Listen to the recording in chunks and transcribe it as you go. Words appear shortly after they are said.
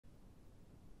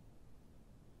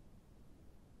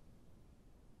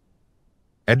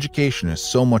Education is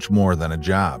so much more than a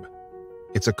job.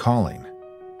 It's a calling.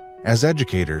 As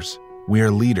educators, we are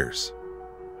leaders.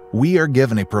 We are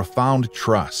given a profound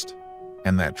trust,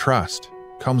 and that trust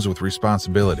comes with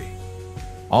responsibility.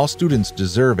 All students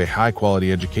deserve a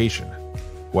high-quality education,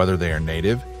 whether they are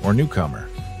native or newcomer,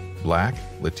 Black,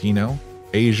 Latino,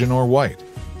 Asian, or white.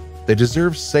 They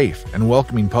deserve safe and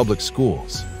welcoming public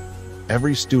schools.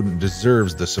 Every student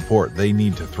deserves the support they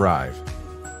need to thrive.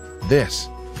 This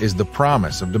is the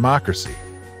promise of democracy,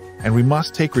 and we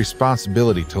must take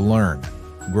responsibility to learn,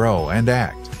 grow, and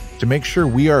act to make sure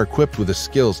we are equipped with the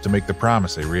skills to make the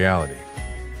promise a reality.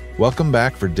 Welcome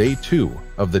back for Day 2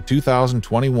 of the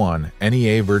 2021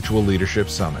 NEA Virtual Leadership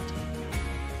Summit.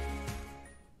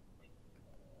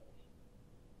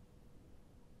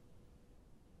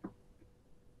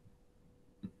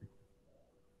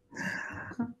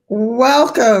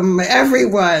 Welcome,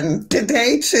 everyone, to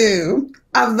Day 2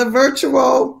 of the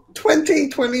virtual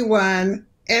 2021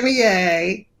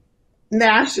 NEA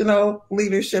National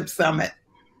Leadership Summit.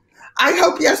 I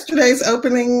hope yesterday's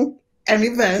opening and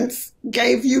events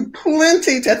gave you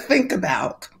plenty to think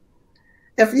about.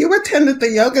 If you attended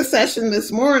the yoga session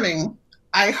this morning,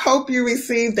 I hope you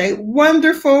received a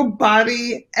wonderful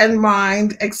body and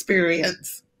mind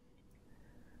experience.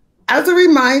 As a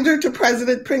reminder to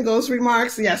President Pringle's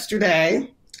remarks yesterday,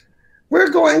 we're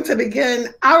going to begin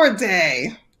our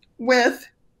day with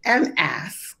an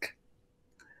ask.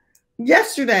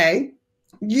 Yesterday,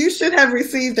 you should have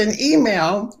received an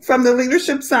email from the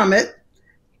Leadership Summit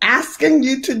asking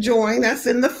you to join us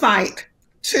in the fight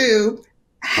to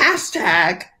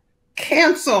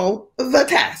 #cancel the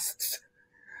tests.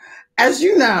 As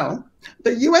you know,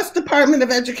 the U.S. Department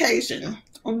of Education,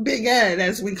 Big Ed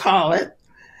as we call it,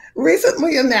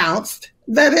 recently announced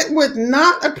that it would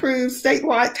not approve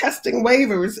statewide testing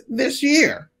waivers this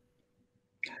year.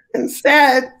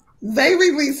 Instead, they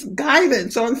released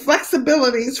guidance on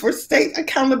flexibilities for state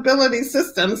accountability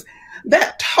systems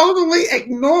that totally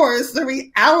ignores the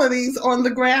realities on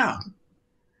the ground.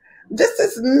 This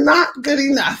is not good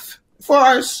enough for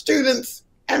our students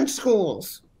and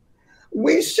schools.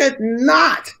 We should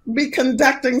not be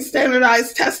conducting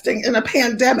standardized testing in a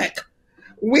pandemic.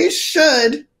 We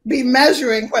should be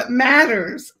measuring what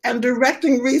matters and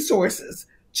directing resources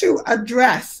to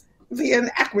address the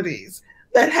inequities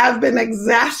that have been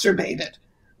exacerbated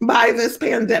by this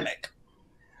pandemic.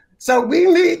 So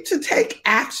we need to take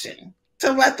action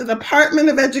to let the Department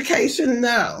of Education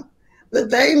know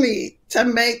that they need to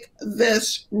make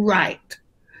this right.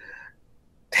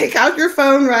 Take out your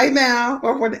phone right now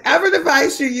or whatever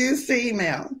device you use to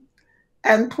email,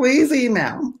 and please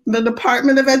email the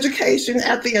Department of Education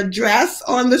at the address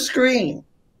on the screen.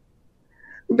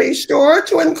 Be sure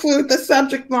to include the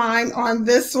subject line on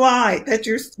this slide that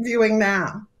you're viewing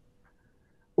now.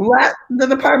 Let the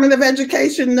Department of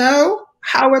Education know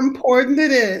how important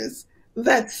it is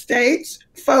that states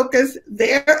focus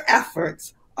their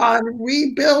efforts on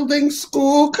rebuilding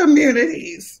school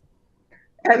communities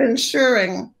and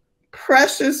ensuring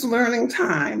precious learning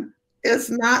time is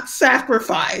not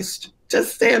sacrificed to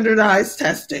standardized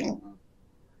testing.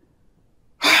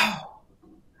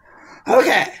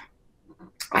 Okay,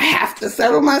 I have to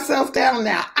settle myself down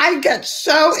now. I get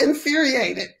so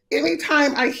infuriated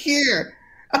anytime I hear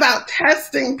about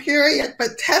testing, period,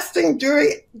 but testing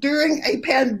during a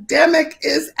pandemic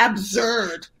is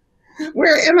absurd.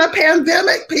 We're in a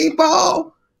pandemic,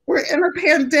 people. We're in a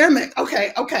pandemic.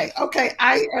 Okay.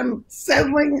 I am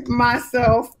settling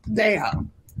myself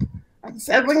down. I'm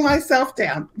settling myself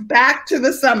down. Back to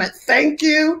the summit. Thank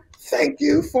you. Thank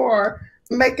you for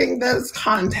making those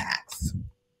contacts.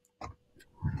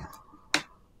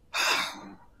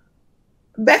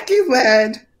 Becky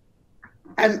led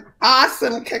an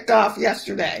awesome kickoff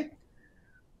yesterday.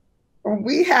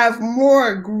 We have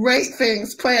more great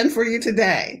things planned for you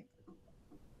today.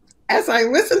 As I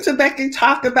listened to Becky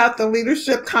talk about the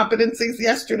leadership competencies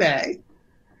yesterday,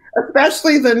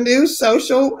 especially the new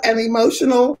social and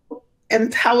emotional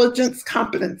intelligence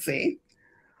competency,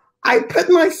 I put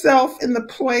myself in the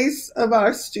place of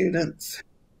our students.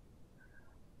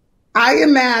 I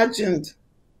imagined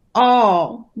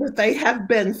all that they have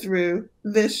been through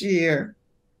this year.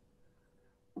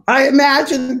 I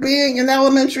imagined being an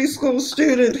elementary school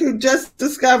student who just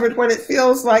discovered what it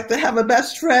feels like to have a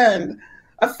best friend,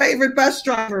 a favorite bus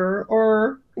driver,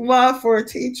 or love for a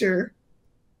teacher.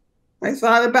 I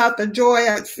thought about the joy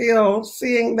I'd feel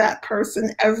seeing that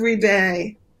person every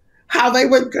day, how they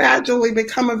would gradually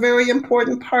become a very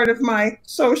important part of my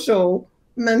social,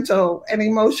 mental, and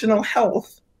emotional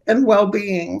health and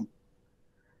well-being.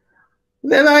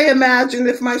 Then I imagined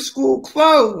if my school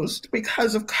closed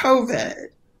because of COVID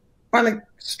on a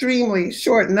extremely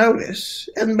short notice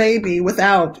and maybe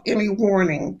without any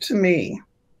warning to me.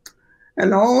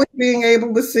 And only being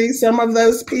able to see some of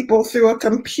those people through a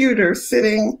computer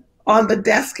sitting on the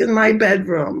desk in my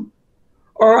bedroom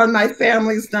or on my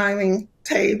family's dining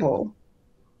table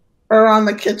or on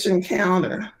the kitchen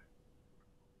counter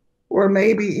or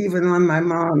maybe even on my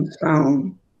mom's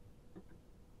phone.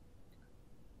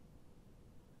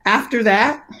 After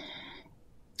that,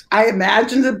 I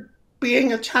imagined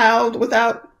being a child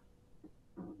without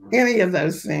any of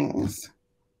those things.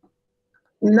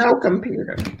 No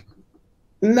computer,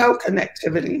 no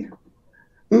connectivity,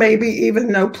 maybe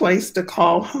even no place to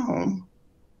call home.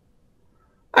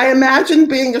 I imagined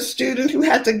being a student who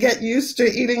had to get used to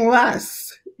eating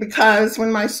less because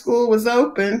when my school was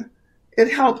open,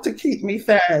 it helped to keep me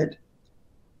fed.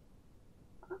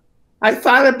 I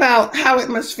thought about how it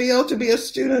must feel to be a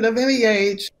student of any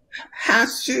age,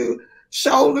 has to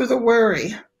shoulder the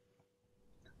worry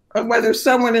of whether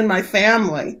someone in my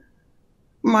family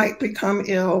might become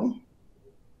ill.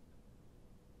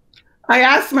 I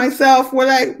asked myself what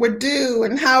I would do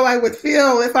and how I would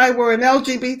feel if I were an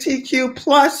LGBTQ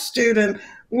plus student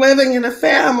living in a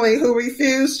family who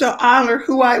refused to honor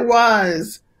who I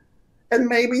was and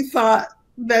maybe thought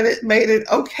that it made it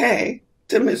okay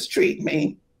to mistreat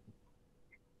me.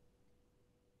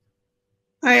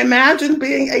 I imagined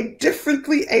being a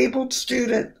differently abled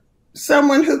student,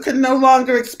 someone who could no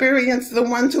longer experience the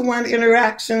one-to-one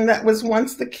interaction that was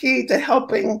once the key to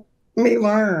helping me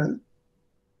learn.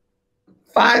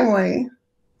 Finally,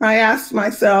 I asked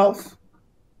myself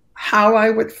how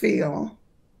I would feel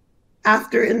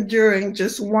after enduring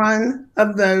just one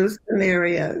of those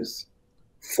scenarios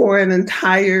for an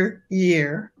entire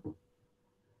year.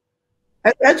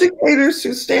 As educators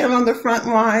who stand on the front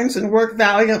lines and work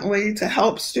valiantly to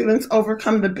help students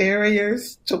overcome the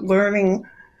barriers to learning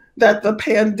that the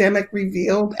pandemic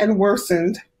revealed and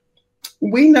worsened,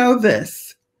 we know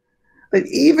this, that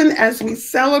even as we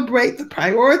celebrate the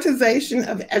prioritization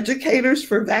of educators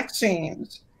for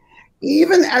vaccines,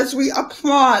 even as we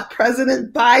applaud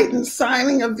President Biden's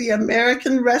signing of the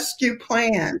American Rescue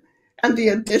Plan and the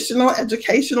additional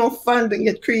educational funding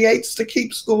it creates to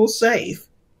keep schools safe,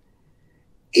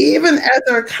 even as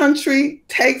our country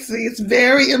takes these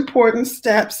very important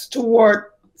steps toward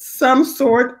some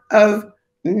sort of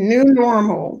new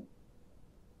normal,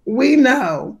 we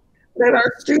know that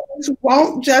our students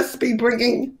won't just be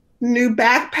bringing new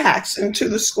backpacks into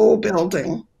the school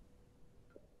building.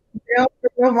 They'll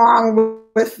bring along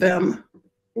with them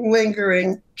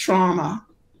lingering trauma.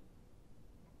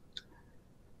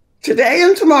 Today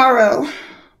and tomorrow,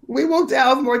 we will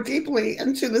delve more deeply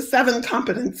into the 7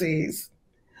 competencies.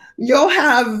 You'll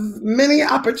have many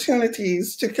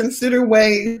opportunities to consider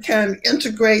ways you can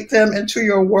integrate them into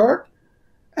your work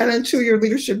and into your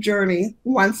leadership journey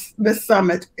once this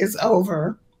summit is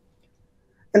over.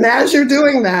 And as you're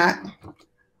doing that,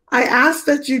 I ask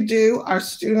that you do our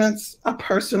students a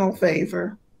personal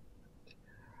favor.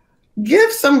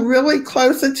 Give some really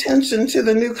close attention to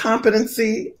the new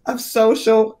competency of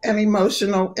social and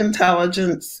emotional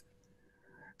intelligence.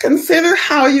 Consider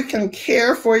how you can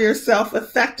care for yourself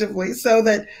effectively so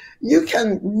that you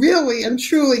can really and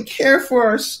truly care for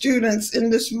our students in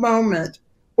this moment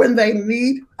when they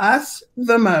need us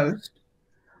the most.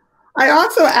 I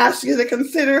also ask you to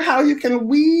consider how you can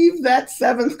weave that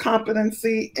 7th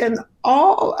competency in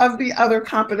all of the other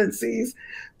competencies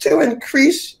to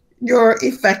increase your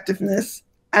effectiveness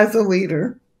as a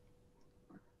leader.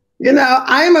 You know,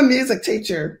 I am a music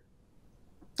teacher.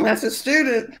 As a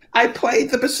student, I played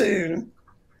the bassoon.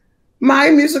 My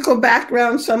musical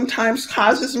background sometimes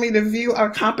causes me to view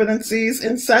our competencies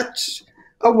in such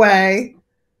a way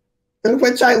in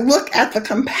which I look at the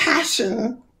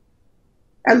compassion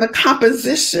and the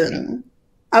composition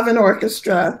of an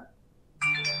orchestra.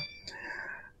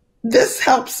 This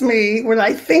helps me when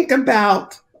I think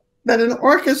about that an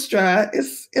orchestra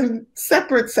is in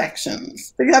separate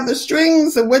sections. You have the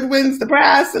strings, the woodwinds, the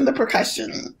brass, and the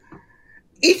percussion.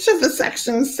 Each of the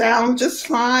sections sound just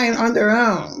fine on their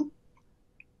own.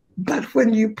 But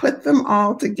when you put them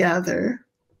all together,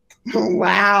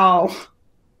 wow,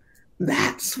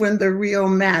 that's when the real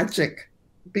magic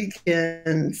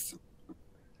begins.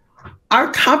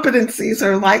 Our competencies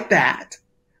are like that.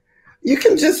 You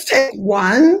can just take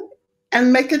one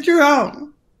and make it your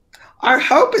own. Our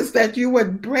hope is that you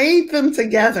would braid them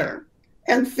together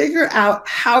and figure out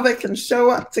how they can show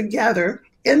up together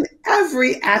in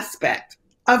every aspect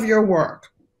of your work.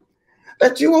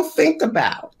 That you will think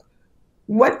about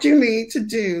what you need to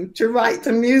do to write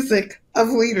the music of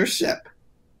leadership,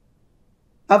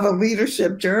 of a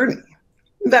leadership journey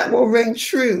that will ring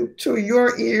true to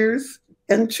your ears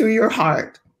into your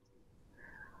heart?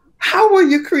 How will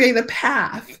you create a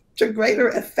path to greater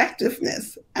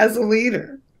effectiveness as a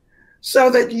leader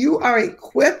so that you are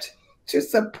equipped to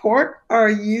support our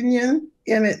union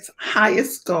in its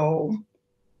highest goal,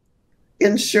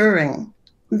 ensuring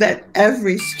that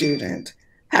every student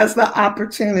has the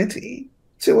opportunity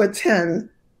to attend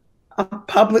a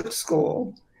public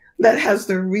school that has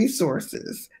the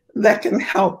resources that can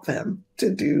help them to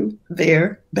do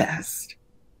their best?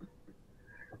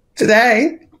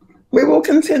 Today, we will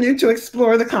continue to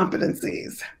explore the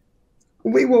competencies.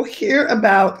 We will hear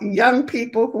about young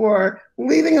people who are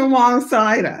leading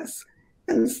alongside us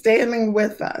and standing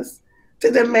with us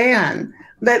to demand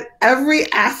that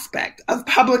every aspect of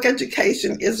public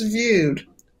education is viewed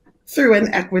through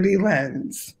an equity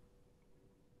lens.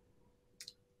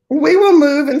 We will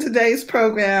move in today's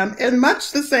program in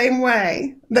much the same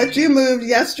way that you moved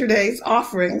yesterday's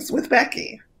offerings with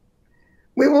Becky.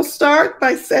 We will start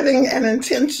by setting an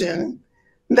intention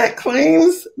that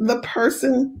claims the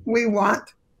person we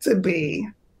want to be,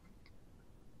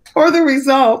 or the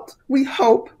result we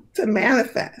hope to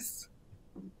manifest,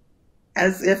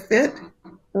 as if it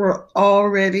were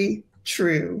already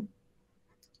true.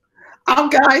 I'll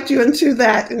guide you into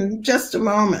that in just a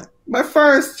moment. But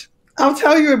first, I'll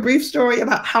tell you a brief story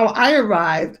about how I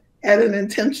arrived at an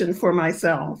intention for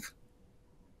myself.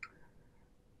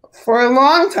 For a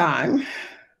long time,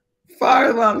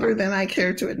 far longer than I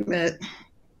care to admit,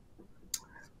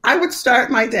 I would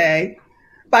start my day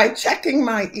by checking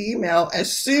my email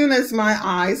as soon as my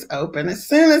eyes opened. As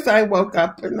soon as I woke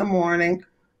up in the morning,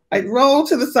 I'd roll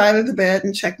to the side of the bed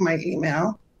and check my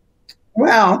email.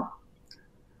 Well,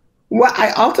 what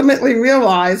I ultimately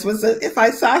realized was that if I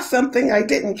saw something I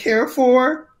didn't care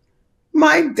for,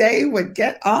 my day would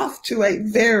get off to a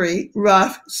very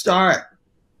rough start.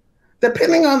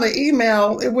 Depending on the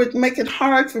email, it would make it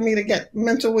hard for me to get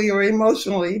mentally or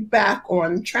emotionally back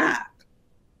on track.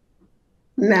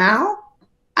 Now,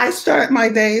 I start my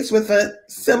days with a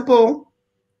simple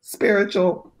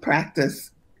spiritual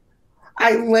practice.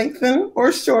 I lengthen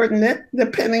or shorten it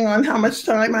depending on how much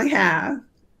time I have.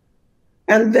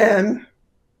 And then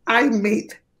I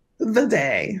meet the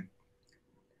day.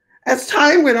 As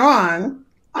time went on,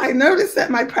 I noticed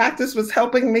that my practice was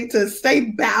helping me to stay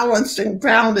balanced and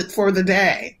grounded for the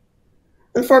day.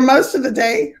 And for most of the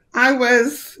day, I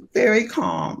was very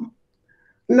calm.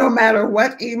 No matter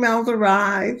what emails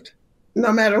arrived,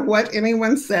 no matter what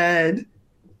anyone said,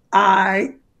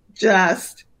 I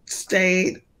just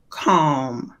stayed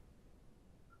calm.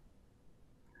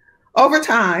 Over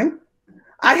time,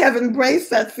 I have embraced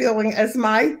that feeling as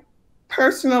my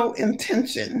personal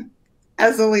intention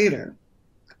as a leader,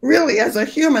 really as a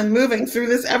human moving through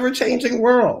this ever-changing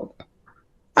world.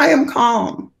 I am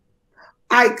calm.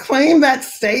 I claim that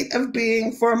state of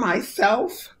being for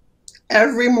myself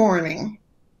every morning.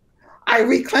 I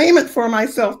reclaim it for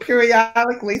myself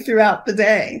periodically throughout the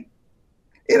day.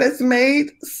 It has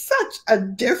made such a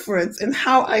difference in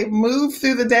how I move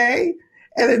through the day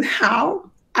and in how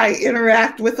I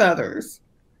interact with others.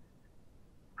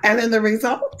 And in the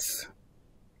results,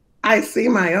 I see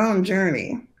my own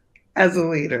journey as a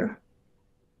leader.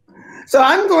 So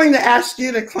I'm going to ask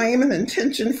you to claim an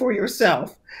intention for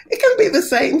yourself. It can be the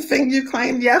same thing you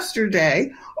claimed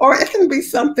yesterday, or it can be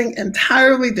something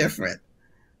entirely different.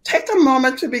 Take a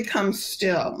moment to become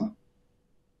still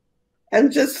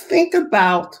and just think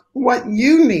about what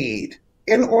you need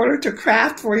in order to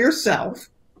craft for yourself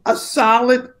a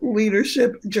solid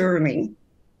leadership journey.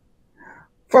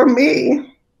 For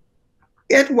me,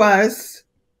 it was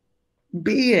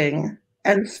being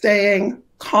and staying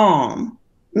calm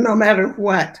no matter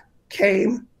what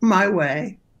came my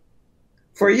way.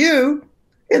 For you,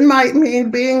 it might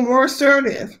mean being more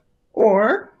assertive,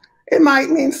 or it might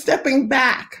mean stepping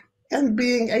back and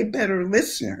being a better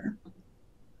listener.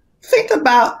 Think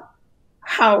about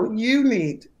how you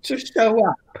need to show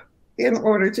up in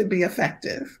order to be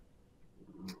effective.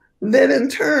 Then in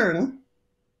turn,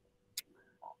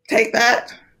 take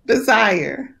that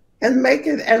desire and make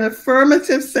it an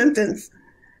affirmative sentence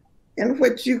in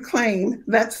which you claim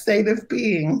that state of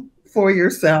being for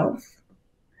yourself.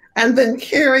 And then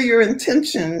carry your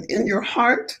intention in your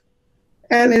heart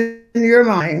and in your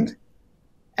mind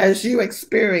as you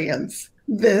experience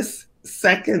this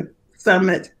second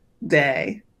summit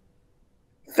day.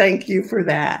 Thank you for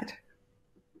that.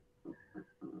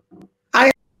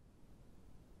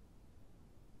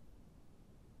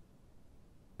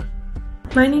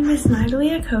 My name is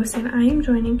Natalie Akos, and I am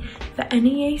joining the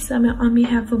NEA Summit on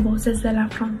behalf of Voces de la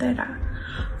Frontera.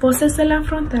 Voces de la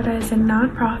Frontera is a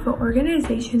nonprofit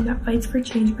organization that fights for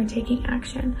change by taking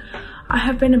action. I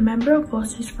have been a member of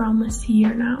Voices for almost a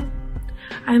year now.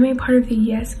 I am a part of the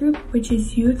YES group, which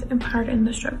is Youth Empowered in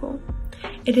the Struggle.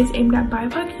 It is aimed at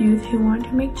BIPOC youth who want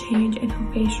to make change and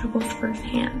who face struggles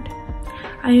firsthand.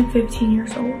 I am 15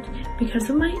 years old. Because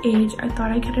of my age, I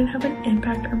thought I couldn't have an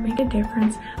impact or make a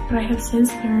difference, but I have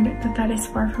since learned that that is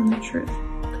far from the truth.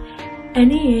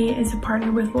 NEA is a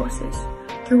partner with Voices.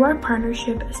 Through our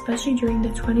partnership, especially during the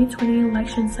 2020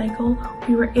 election cycle,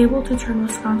 we were able to turn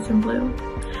Wisconsin blue.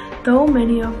 Though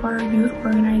many of our youth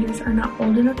organizers are not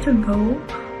old enough to vote,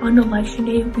 on election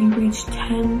day we reached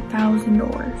 10,000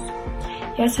 doors.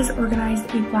 YES has organized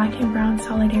a Black and Brown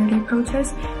solidarity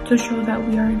protest to show that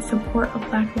we are in support of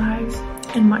Black lives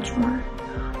and much more.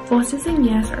 Voices and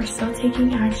YES are still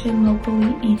taking action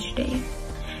locally each day.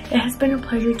 It has been a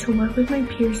pleasure to work with my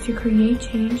peers to create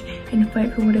change and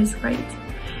fight for what is right.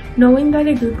 Knowing that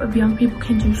a group of young people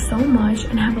can do so much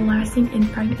and have a lasting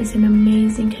impact is an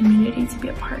amazing community to be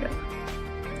a part of.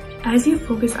 As you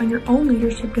focus on your own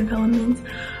leadership development,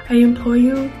 I implore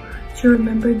you to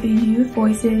remember the youth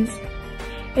voices.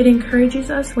 It encourages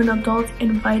us when adults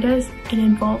invite us and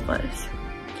involve us.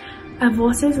 At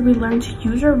Voices, we learn to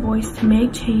use our voice to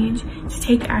make change, to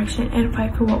take action, and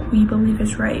fight for what we believe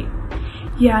is right.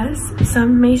 Yes,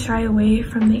 some may shy away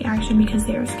from the action because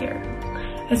they are scared.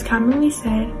 As commonly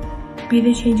said, be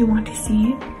the change you want to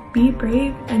see, be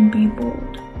brave, and be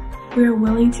bold. We are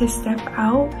willing to step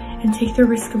out and take the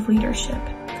risk of leadership.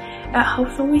 It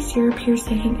helps when we see our peers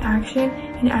taking action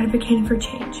and advocating for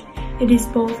change. It is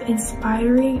both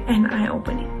inspiring and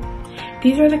eye-opening.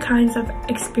 These are the kinds of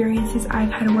experiences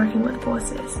I've had working with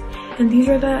Voices, and these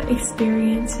are the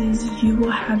experiences you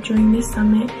will have during this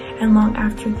summit and long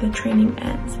after the training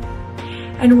ends.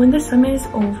 And when the summit is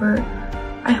over,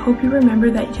 I hope you remember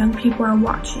that young people are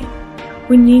watching.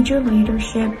 We need your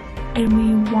leadership, and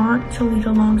we want to lead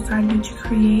alongside you to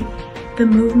create the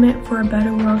movement for a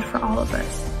better world for all of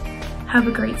us. Have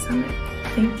a great summit.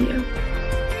 Thank you.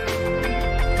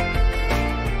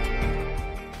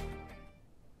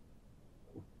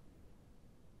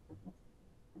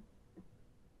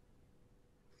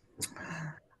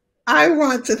 I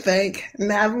want to thank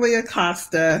Natalie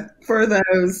Acosta for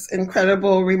those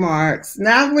incredible remarks.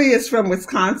 Natalie is from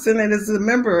Wisconsin and is a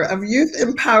member of Youth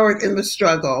Empowered in the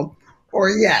Struggle, or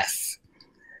YES.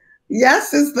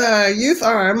 YES is the youth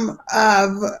arm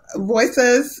of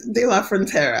Voices de la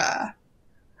Frontera.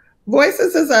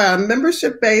 Voices is a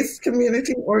membership-based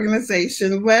community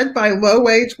organization led by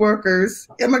low-wage workers,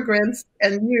 immigrants,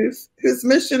 and youth whose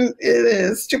mission it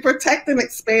is to protect and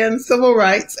expand civil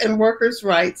rights and workers'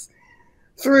 rights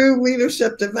through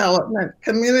leadership development,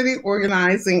 community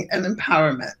organizing, and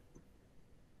empowerment.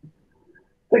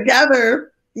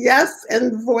 Together, YES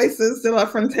and Voices de la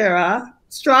Frontera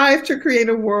strive to create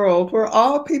a world where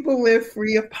all people live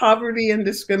free of poverty and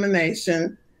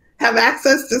discrimination, have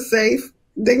access to safe,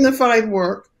 dignified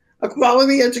work, a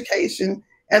quality education,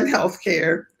 and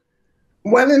healthcare,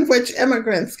 one in which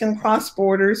immigrants can cross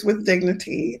borders with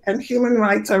dignity and human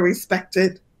rights are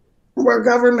respected, where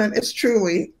government is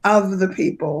truly of the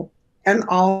people and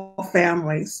all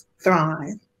families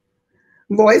thrive.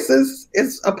 Voices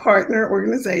is a partner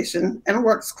organization and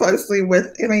works closely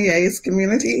with NEA's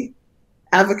Community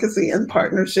Advocacy and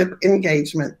Partnership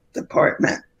Engagement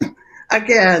Department.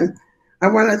 Again, I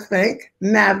want to thank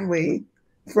Natalie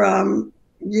from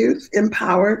Youth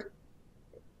Empowered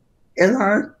in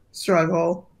Our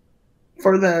Struggle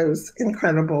for those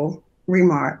incredible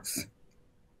remarks.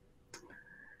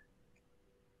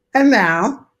 And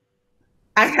now,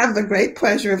 I have the great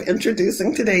pleasure of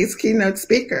introducing today's keynote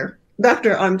speaker,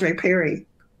 Dr. Andre Perry.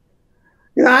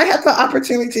 You know, I had the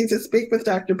opportunity to speak with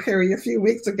Dr. Perry a few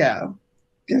weeks ago,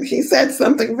 and he said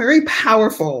something very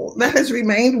powerful that has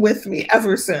remained with me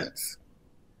ever since.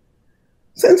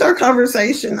 Since our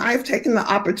conversation, I've taken the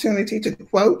opportunity to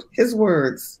quote his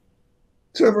words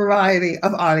to a variety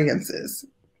of audiences.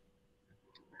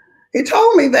 He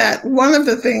told me that one of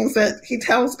the things that he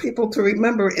tells people to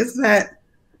remember is that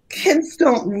kids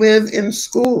don't live in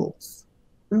schools.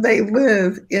 They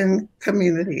live in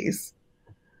communities.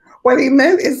 What he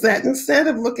meant is that instead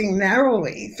of looking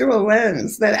narrowly through a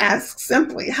lens that asks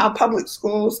simply how public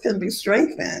schools can be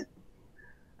strengthened,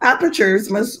 apertures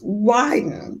must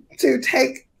widen to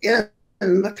take in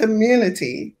the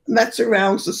community that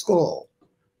surrounds the school.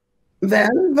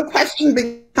 Then the question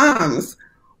becomes,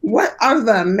 what are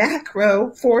the macro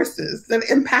forces that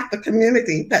impact the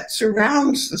community that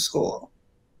surrounds the school?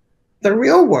 The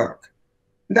real work,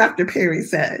 Dr. Perry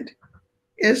said,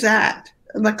 is at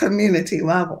the community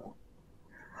level.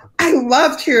 I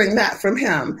loved hearing that from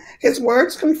him. His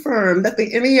words confirm that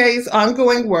the NEA's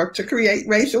ongoing work to create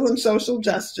racial and social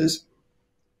justice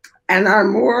and our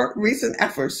more recent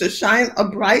efforts to shine a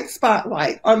bright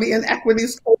spotlight on the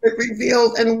inequities COVID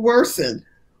revealed and worsened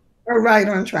are right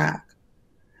on track.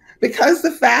 Because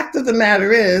the fact of the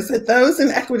matter is that those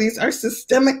inequities are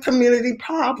systemic community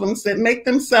problems that make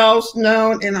themselves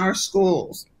known in our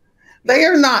schools. They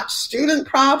are not student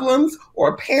problems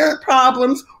or parent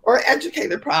problems or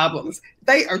educator problems.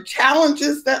 They are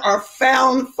challenges that are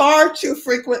found far too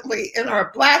frequently in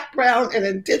our Black, Brown, and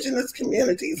Indigenous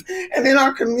communities, and in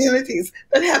our communities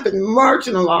that have been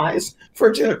marginalized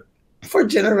for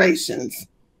generations.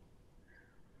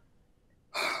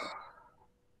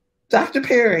 Dr.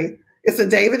 Perry is a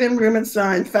David M.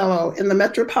 Rubenstein Fellow in the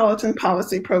Metropolitan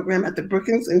Policy Program at the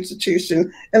Brookings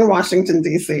Institution in Washington,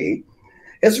 D.C.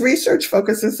 His research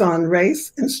focuses on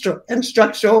race and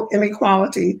structural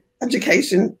inequality,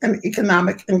 education, and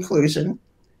economic inclusion.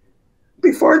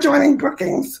 Before joining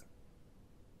Brookings,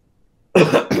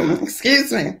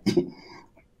 excuse me,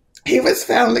 he was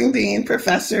founding dean,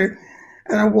 professor,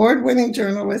 and award-winning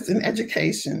journalist in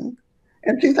education.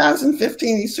 In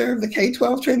 2015, he served the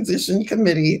K-12 Transition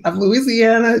Committee of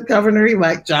Louisiana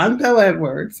Governor-elect John Bel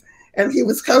Edwards, and he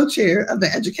was co-chair of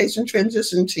the Education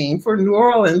Transition Team for New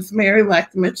Orleans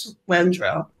Mayor-elect Mitch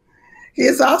Landrieu. He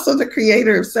is also the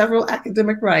creator of several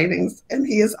academic writings, and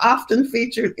he is often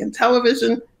featured in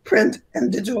television, print,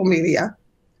 and digital media.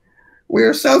 We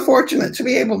are so fortunate to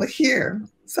be able to hear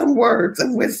some words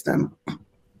of wisdom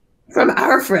from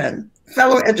our friend,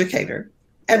 fellow educator,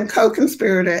 and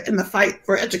co-conspirator in the fight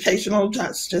for educational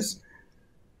justice.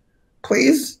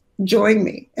 Please join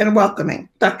me in welcoming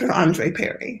Dr. Andre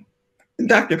Perry.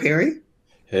 Dr. Perry.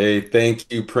 Hey,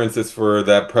 thank you, Princess, for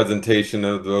that presentation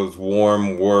of those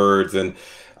warm words. And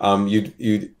you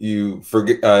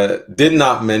did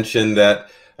not mention that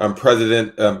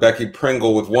President Becky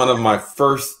Pringle was one of my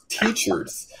first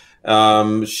teachers.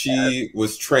 She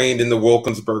was trained in the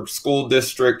Wilkinsburg School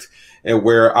District, and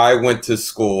where I went to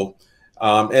school.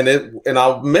 And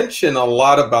I'll mention a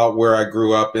lot about where I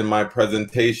grew up in my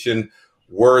presentation.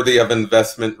 Worthy of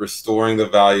investment, restoring the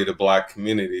value to Black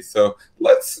communities. So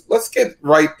let's get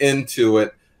right into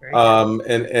it,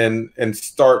 and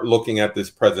start looking at this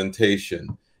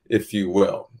presentation, if you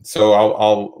will. So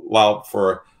I'll allow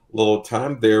for a little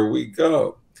time. There we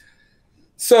go.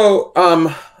 So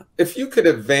if you could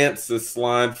advance the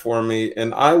slide for me,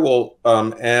 and I will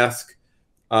ask.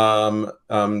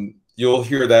 You'll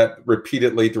hear that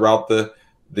repeatedly throughout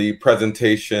the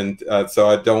presentation, so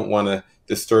I don't want to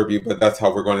disturb you, but that's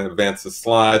how we're going to advance the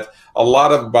slides. A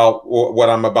lot about what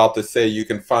I'm about to say you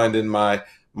can find in my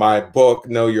book,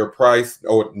 Know Your Price,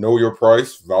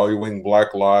 Valuing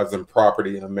Black Lives and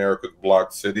Property in America's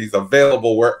Black Cities,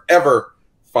 available wherever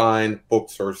fine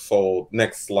books are sold.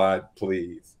 Next slide,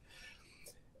 please.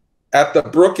 At the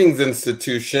Brookings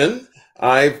Institution,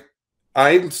 I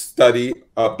study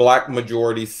Black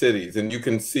majority cities, and you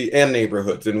can see, and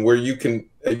neighborhoods, and where you can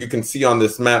see on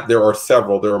this map, there are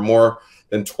several. There are more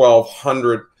than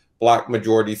 1,200 Black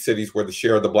majority cities where the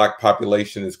share of the Black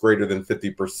population is greater than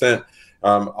 50%.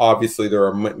 Obviously, there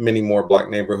are many more Black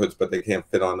neighborhoods, but they can't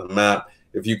fit on the map.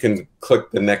 If you can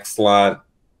click the next slide.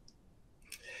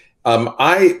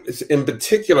 In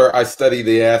particular, I study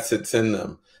the assets in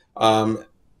them.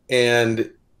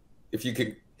 And if you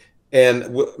could,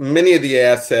 and many of the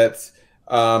assets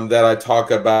that I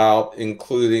talk about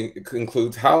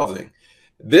includes housing.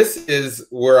 This is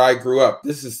where I grew up.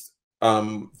 This is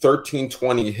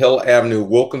 1320 Hill Avenue,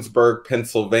 Wilkinsburg,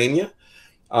 Pennsylvania.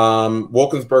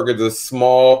 Wilkinsburg is a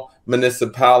small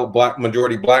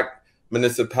majority Black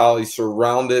municipality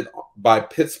surrounded by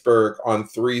Pittsburgh on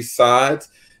three sides.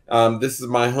 This is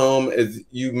my home. As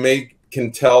you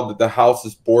can tell that the house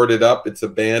is boarded up. It's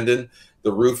abandoned.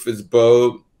 The roof is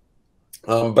bowed.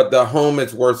 But the home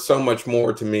is worth so much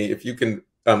more to me. If you can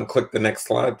click the next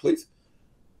slide, please.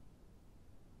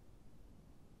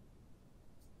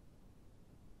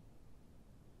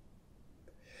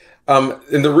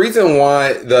 And the reason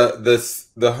why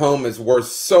the home is worth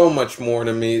so much more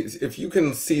to me is if you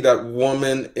can see that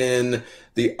woman in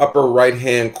the upper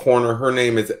right-hand corner. Her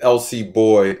name is Elsie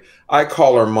Boyd. I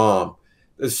call her Mom.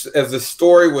 As the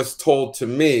story was told to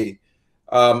me,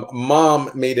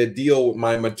 Mom made a deal with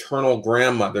my maternal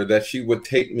grandmother that she would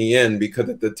take me in because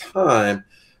at the time,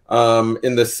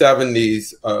 in the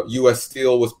 70s, U.S.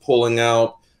 Steel was pulling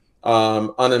out.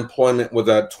 Unemployment was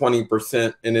at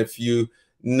 20%. And if you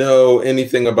know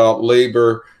anything about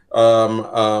labor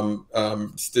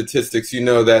statistics, you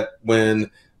know that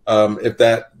when if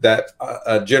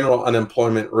that general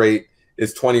unemployment rate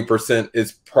is 20%,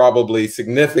 is probably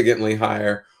significantly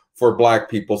higher for Black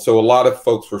people. So a lot of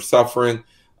folks were suffering.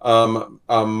 My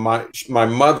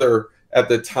mother at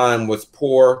the time was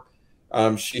poor.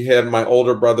 She had my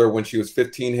older brother when she was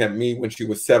 15, had me when she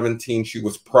was 17. She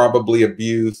was probably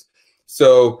abused.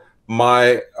 So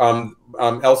my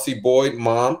Elsie Boyd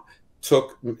mom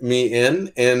took me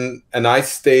in, and I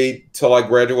stayed till I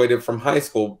graduated from high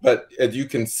school. But as you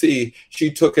can see,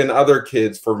 she took in other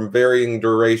kids for varying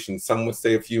durations. Some would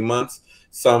stay a few months.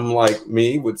 Some, like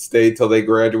me, would stay till they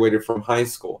graduated from high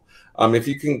school. If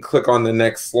you can click on the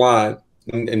next slide,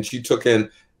 and she took in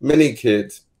many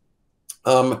kids.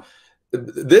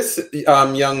 This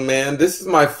young man, this is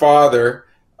my father,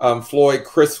 Floyd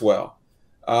Criswell.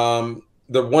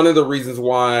 One of the reasons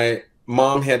why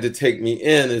Mom had to take me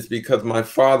in is because my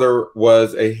father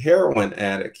was a heroin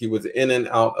addict. He was in and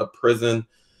out of prison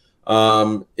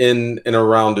in and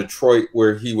around Detroit,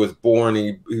 where he was born.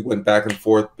 He went back and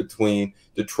forth between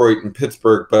Detroit and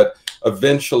Pittsburgh, but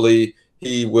eventually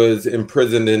he was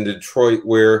imprisoned in Detroit,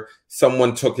 where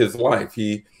someone took his life.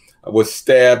 He was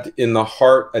stabbed in the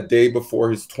heart a day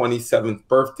before his 27th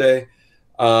birthday.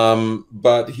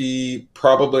 But he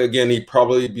probably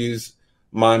abused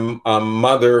my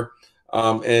mother.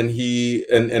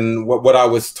 And what I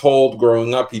was told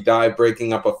growing up, he died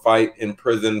breaking up a fight in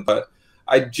prison. But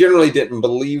I generally didn't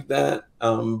believe that.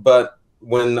 But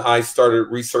when I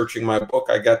started researching my book,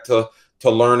 I got to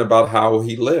learn about how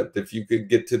he lived. If you could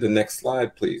get to the next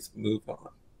slide, please move on.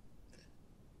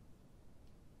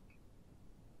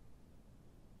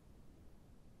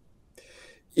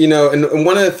 You know, and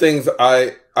one of the things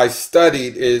I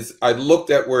studied is I looked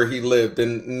at where he lived,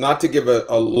 and not to give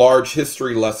a large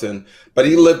history lesson, but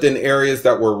he lived in areas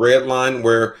that were redlined,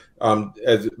 where,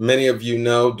 as many of you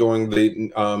know, during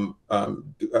the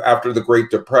after the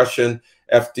Great Depression,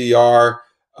 FDR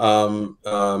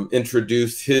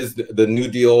introduced the New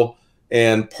Deal,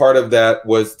 and part of that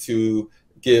was to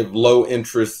give low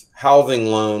interest housing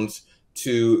loans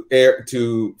to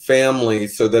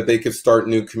families so that they could start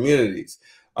new communities.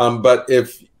 But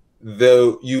if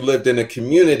you lived in a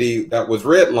community that was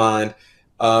redlined,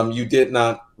 you did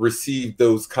not receive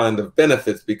those kind of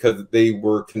benefits because they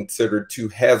were considered too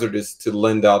hazardous to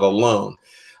lend out a loan.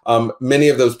 Many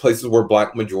of those places were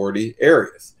Black majority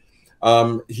areas.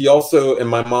 He also, and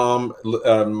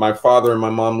my father and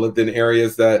my mom lived in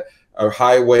areas that a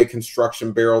highway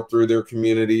construction barreled through their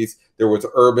communities. There was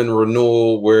urban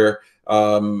renewal where,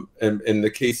 in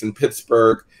the case in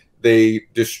Pittsburgh, they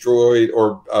destroyed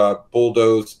or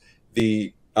bulldozed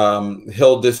the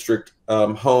Hill District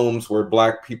homes where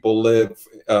Black people live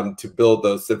to build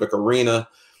the Civic Arena.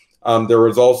 There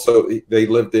was also, they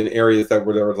lived in areas there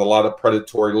was a lot of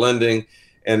predatory lending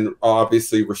and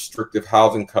obviously restrictive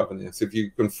housing covenants. If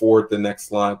you can forward the next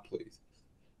slide, please.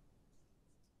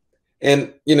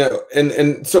 And, you know,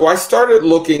 and so I started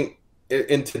looking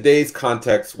in today's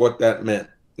context what that meant.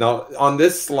 Now, on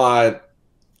this slide,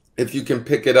 if you can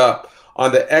pick it up,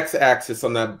 on the x-axis,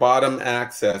 on that bottom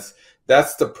axis,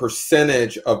 that's the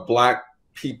percentage of Black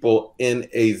people in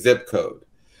a zip code.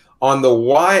 On the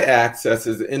y-axis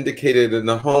is indicated in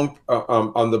the home,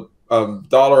 on the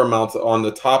dollar amounts on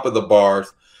the top of the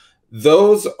bars.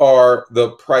 Those are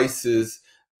the prices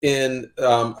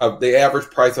of the average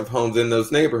price of homes in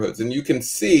those neighborhoods. And you can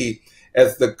see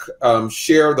as the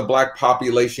share of the Black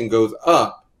population goes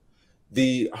up,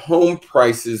 the home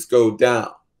prices go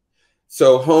down.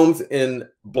 So homes in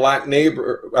in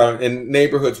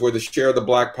neighborhoods where the share of the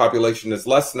Black population is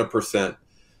less than 1%,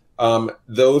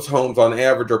 those homes on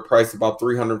average are priced about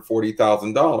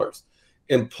 $340,000.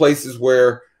 In places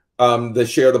where the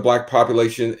share of the Black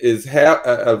population is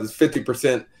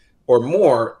 50% or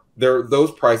more,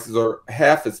 those prices are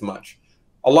half as much.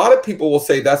 A lot of people will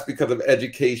say that's because of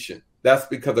education, that's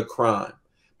because of crime.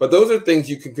 But those are things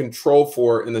you can control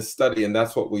for in a study, and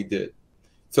that's what we did.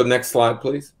 So next slide,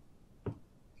 please.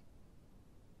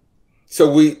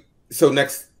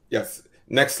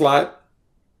 Next slide.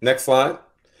 Next slide.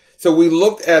 So we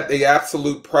looked at the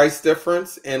absolute price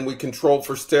difference, and we controlled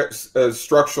for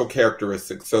structural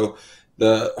characteristics. So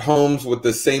the homes with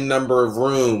the same number of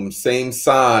rooms, same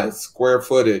size, square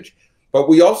footage. But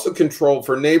we also controlled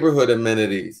for neighborhood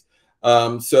amenities.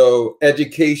 So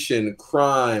education,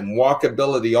 crime,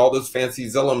 walkability, all those fancy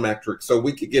Zillow metrics. So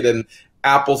we could get an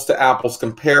apples to apples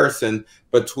comparison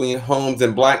between homes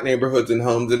in Black neighborhoods and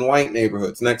homes in white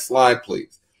neighborhoods. Next slide,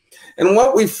 please. And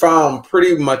what we found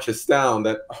pretty much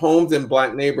astounding that homes in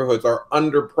Black neighborhoods are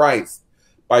underpriced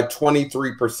by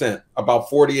 23%, about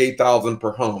 $48,000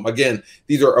 per home. Again,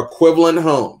 these are equivalent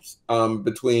homes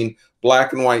between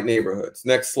Black and white neighborhoods.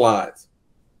 Next slide.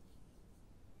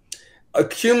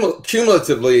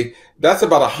 Cumulatively, that's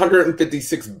about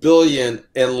 $156 billion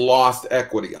in lost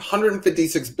equity.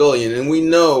 $156 billion, and we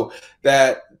know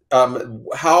that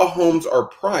how homes are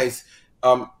priced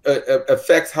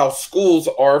affects how schools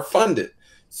are funded.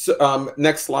 So,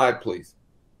 next slide, please.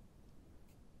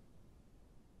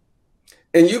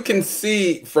 And you can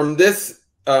see from this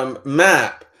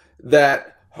map that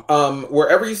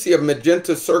wherever you see a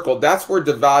magenta circle, that's where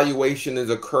devaluation is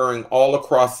occurring all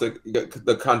across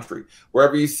the country.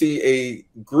 Wherever you see a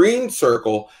green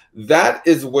circle, that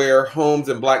is where homes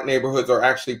in Black neighborhoods are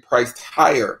actually priced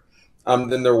higher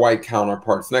than their white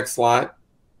counterparts. Next slide.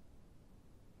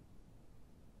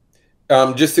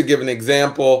 Just to give an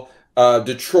example,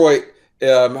 Detroit,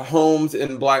 homes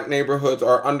in Black neighborhoods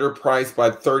are underpriced by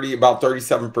about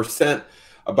 37%,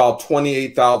 about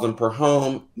 $28,000 per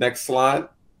home. Next slide.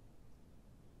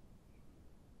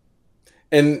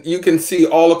 And you can see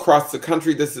all across the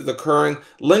country this is occurring.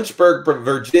 Lynchburg,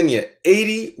 Virginia,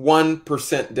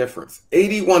 81% difference,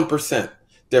 81%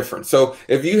 difference. So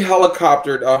if you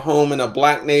helicoptered a home in a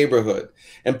Black neighborhood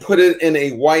and put it in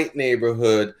a white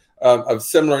neighborhood of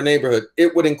similar neighborhood,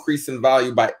 it would increase in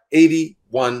value by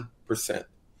 81%.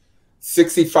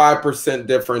 65%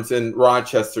 difference in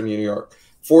Rochester, New York,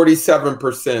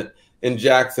 47% in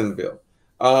Jacksonville.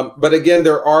 But again,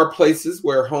 there are places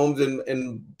where homes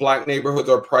in Black neighborhoods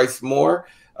are priced more.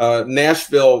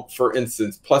 Nashville, for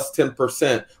instance, plus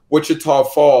 10%. Wichita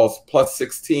Falls, plus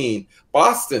 16.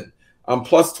 Boston,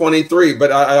 plus 23.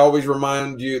 But I always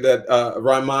remind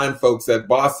folks that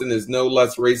Boston is no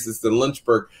less racist than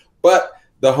Lynchburg, but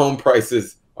the home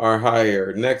prices are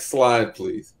higher. Next slide,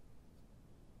 please.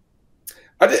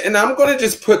 And I'm going to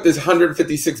just put this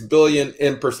 156 billion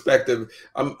in perspective.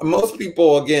 Most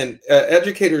people, again,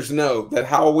 educators know that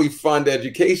how we fund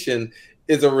education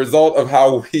is a result of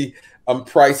how we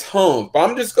price homes. But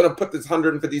I'm just going to put this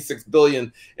 156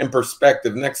 billion in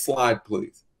perspective. Next slide,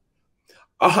 please.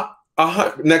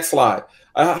 Next slide.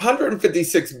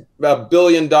 $156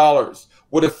 billion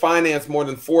would have financed more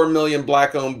than 4 million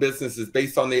Black-owned businesses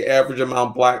based on the average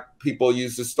amount Black people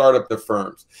use to start up their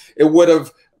firms. It would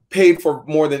have paid for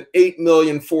more than 8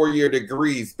 million four-year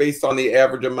degrees based on the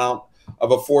average amount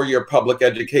of a four-year public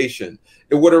education.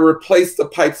 It would have replaced the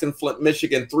pipes in Flint,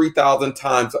 Michigan 3,000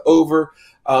 times over.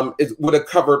 It would have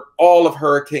covered all of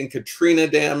Hurricane Katrina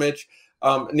damage,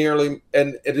 nearly,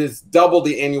 and it is double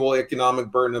the annual economic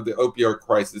burden of the opioid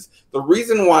crisis. The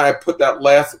reason why I put that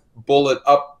last bullet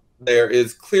up there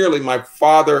is clearly my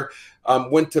father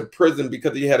went to prison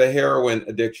because he had a heroin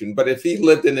addiction. But if he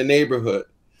lived in a neighborhood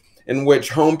in which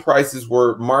home prices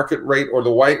were market rate or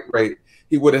the white rate,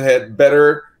 he would have had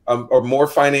better or more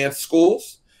financed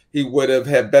schools. He would have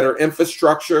had better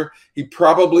infrastructure. He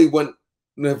probably wouldn't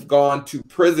have gone to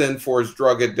prison for his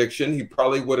drug addiction. He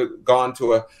probably would have gone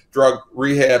to a drug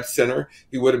rehab center.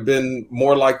 He would have been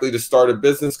more likely to start a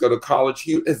business, go to college.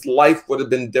 His life would have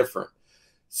been different.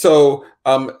 So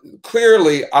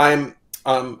clearly, I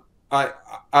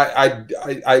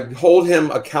hold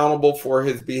him accountable for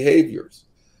his behaviors.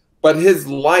 But his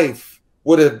life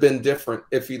would have been different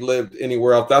if he lived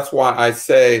anywhere else. That's why I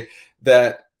say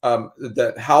that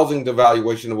that housing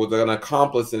devaluation was an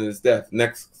accomplice in his death.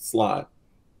 Next slide.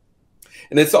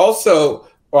 And it's also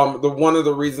one of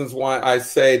the reasons why I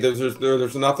say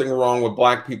there's nothing wrong with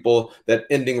Black people that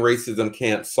ending racism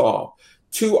can't solve.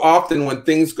 Too often when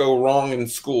things go wrong in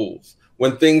schools,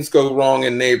 when things go wrong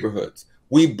in neighborhoods,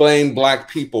 we blame Black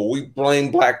people, we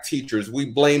blame Black teachers, we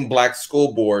blame Black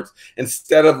school boards,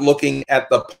 instead of looking at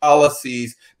the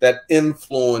policies that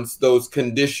influence those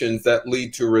conditions that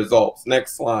lead to results.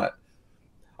 Next slide.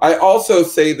 I also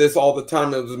say this all the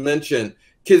time, it was mentioned,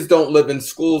 kids don't live in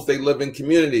schools, they live in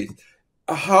communities.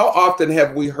 How often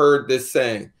have we heard this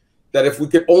saying, that if we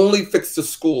could only fix the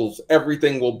schools,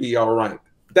 everything will be all right?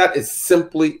 That is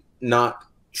simply not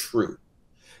true.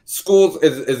 Schools,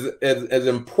 as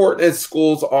important as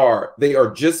schools are, they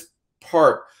are just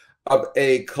part of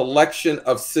a collection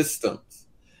of systems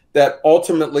that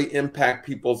ultimately impact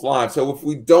people's lives. So if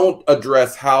we don't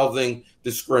address housing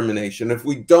discrimination, if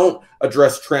we don't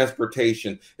address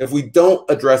transportation, if we don't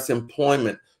address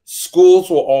employment, schools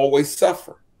will always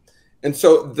suffer. And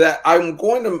so that I'm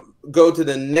going to go to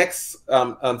the next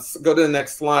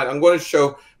slide. I'm going to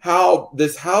show how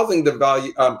this housing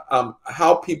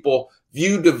how people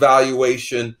view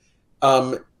devaluation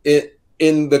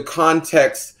in the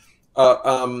context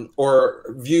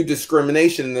or view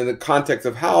discrimination in the context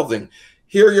of housing.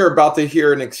 Here you're about to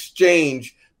hear an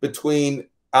exchange between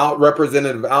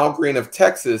Representative Al Green of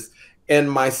Texas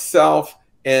and myself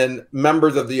and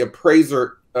members of the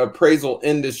appraisal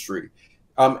industry.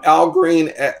 Al Green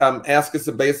asked us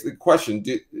a basic question.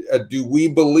 Do we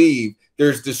believe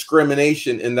there's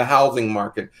discrimination in the housing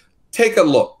market? Take a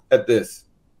look at this.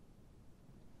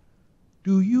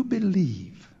 Do you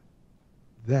believe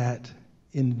that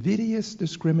Invidious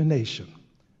discrimination.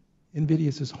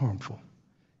 Invidious is harmful.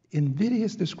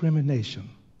 Invidious discrimination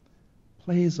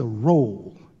plays a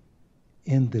role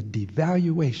in the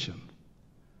devaluation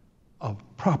of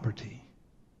property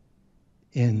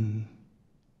in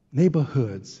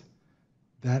neighborhoods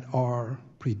that are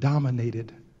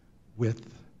predominated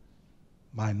with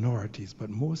minorities, but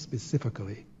more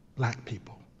specifically, black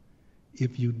people.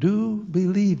 If you do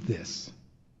believe this,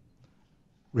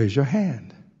 raise your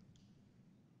hand.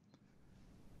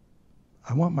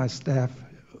 I want my staff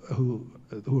who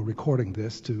are recording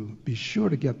this to be sure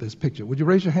to get this picture. Would you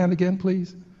raise your hand again,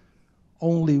 please?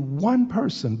 Only one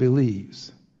person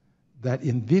believes that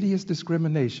invidious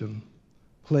discrimination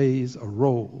plays a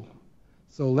role.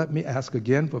 So let me ask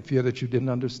again, for fear that you didn't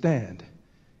understand.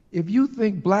 If you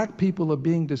think black people are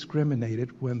being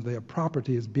discriminated when their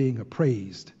property is being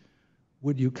appraised,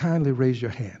 would you kindly raise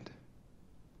your hand?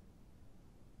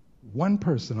 One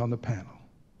person on the panel.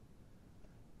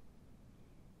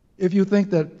 If you think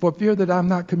that, for fear that I'm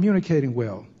not communicating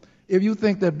well, if you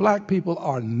think that black people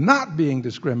are not being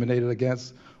discriminated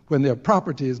against when their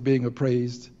property is being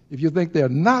appraised, if you think they're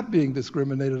not being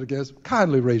discriminated against,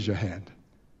 kindly raise your hand.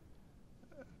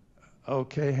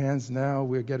 Okay, hands now.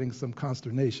 We're getting some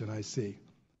consternation, I see.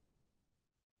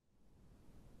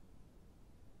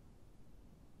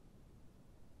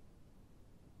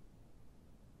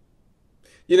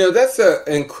 You know, that's an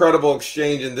incredible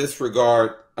exchange in this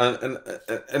regard,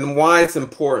 and why it's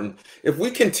important. If we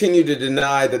continue to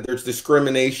deny that there's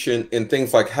discrimination in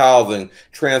things like housing,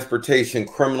 transportation,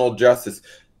 criminal justice,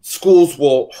 schools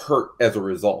will hurt as a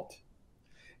result.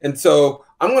 And so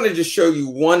I'm going to just show you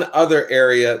one other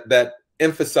area that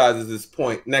emphasizes this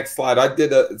point. Next slide. I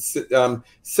did a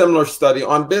similar study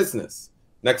on business.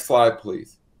 Next slide,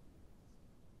 please.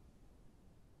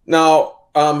 Now,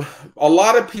 a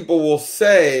lot of people will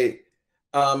say,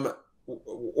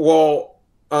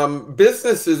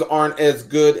 businesses aren't as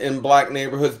good in black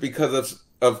neighborhoods because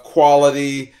of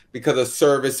quality, because of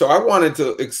service. So I wanted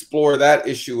to explore that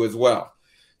issue as well.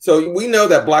 So we know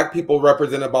that black people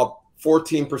represent about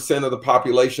 14% of the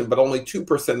population, but only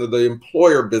 2% of the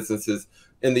employer businesses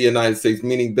in the United States,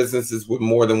 meaning businesses with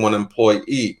more than one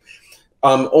employee.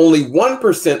 Only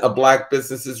 1% of black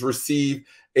businesses receive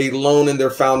a loan in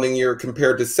their founding year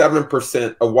compared to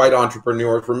 7% of white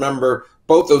entrepreneurs. Remember,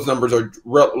 both those numbers are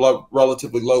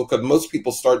relatively low because most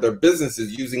people start their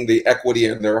businesses using the equity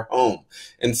in their home.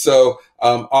 And so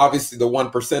obviously the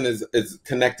 1% is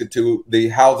connected to the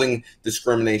housing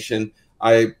discrimination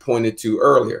I pointed to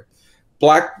earlier.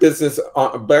 Black business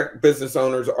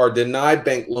owners are denied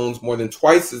bank loans more than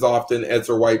twice as often as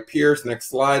their white peers. Next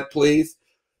slide, please.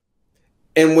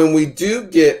 And when we do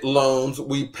get loans,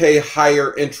 we pay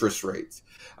higher interest rates.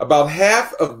 About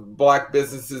half of black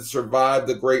businesses survived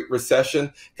the Great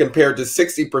Recession compared to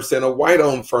 60% of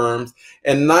white-owned firms,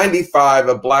 and 95%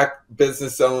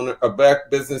 of black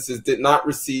businesses did not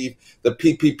receive the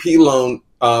PPP loan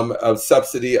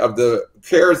subsidy of the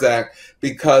CARES Act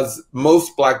because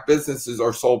most black businesses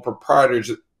are sole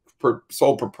proprietorships,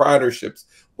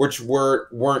 which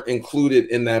weren't included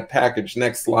in that package.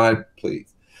 Next slide,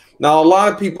 please. Now, a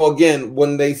lot of people, again,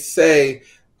 when they say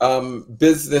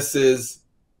businesses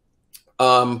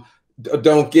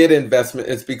don't get investment,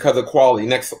 it's because of quality.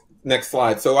 Next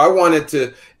slide. So I wanted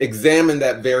to examine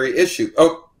that very issue.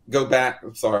 Oh, go back.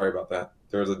 I'm sorry about that.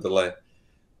 There was a delay.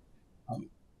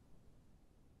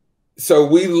 So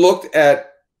we looked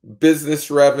at business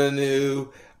revenue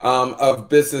of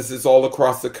businesses all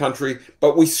across the country,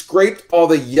 but we scraped all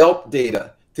the Yelp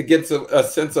data to get a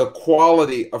sense of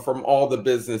quality from all the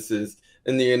businesses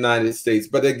in the United States.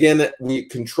 But again, we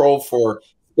controlled for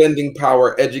spending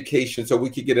power, education, so we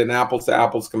could get an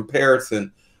apples-to-apples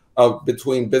comparison of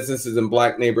between businesses in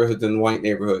black neighborhoods and white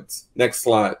neighborhoods. Next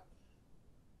slide.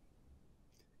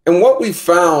 And what we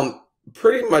found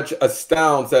pretty much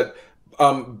astounds that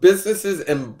businesses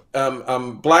and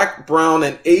black, brown,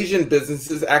 and Asian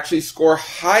businesses actually score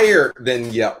higher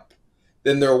than Yelp,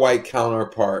 than their white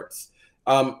counterparts.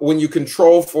 When you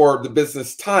control for the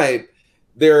business type,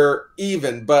 they're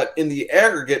even, but in the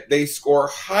aggregate, they score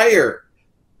higher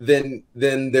than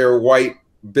their white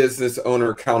business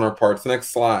owner counterparts. Next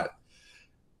slide.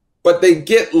 But they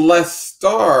get less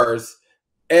stars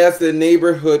as the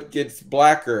neighborhood gets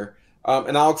blacker,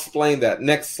 and I'll explain that.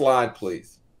 Next slide,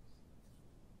 please.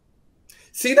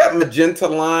 See that magenta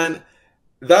line?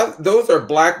 Those are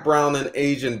black, brown, and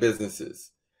Asian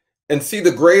businesses. And see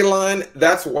the gray line?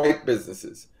 That's white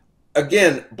businesses.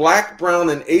 Again, black, brown,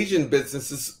 and Asian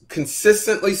businesses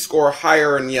consistently score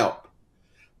higher in Yelp.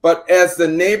 But as the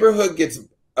neighborhood gets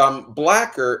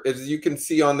blacker, as you can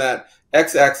see on that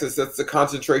X-axis, that's the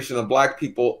concentration of Black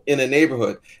people in a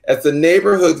neighborhood. As the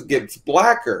neighborhood gets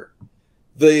Blacker,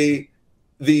 the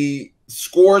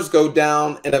scores go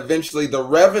down and eventually the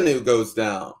revenue goes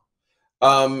down.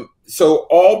 So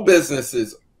all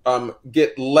businesses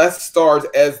get less stars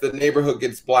as the neighborhood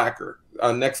gets Blacker.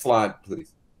 Next slide,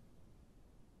 please.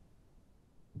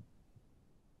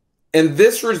 And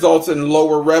this results in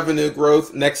lower revenue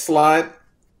growth. Next slide.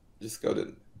 Just go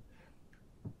to.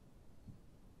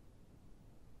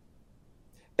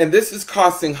 And this is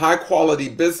costing high quality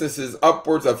businesses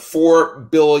upwards of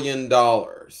 $4 billion.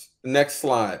 Next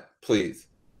slide, please.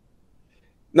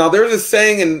 Now, there's a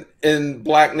saying in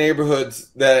Black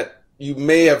neighborhoods that you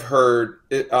may have heard,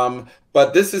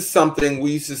 but this is something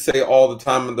we used to say all the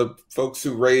time, and the folks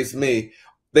who raised me,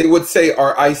 they would say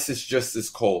our ice is just as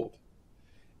cold.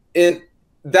 And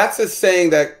that's a saying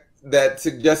that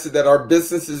suggested that our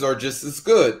businesses are just as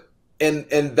good. And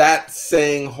that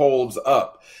saying holds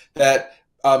up, that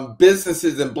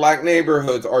businesses in Black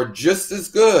neighborhoods are just as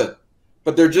good,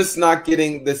 but they're just not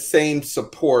getting the same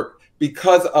support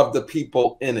because of the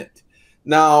people in it.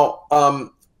 Now,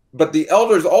 but the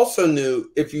elders also knew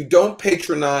if you don't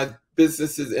patronize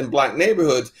businesses in Black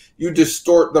neighborhoods, you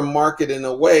distort the market in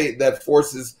a way that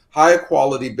forces high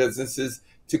quality businesses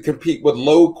to compete with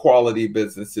low quality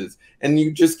businesses, and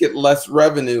you just get less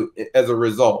revenue as a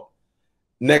result.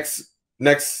 Next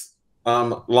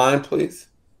line, please.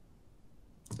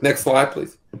 Next slide,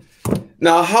 please.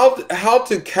 Now, how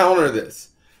to counter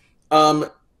this?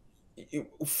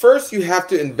 First, you have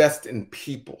to invest in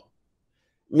people,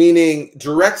 meaning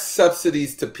direct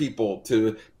subsidies to people,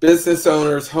 to business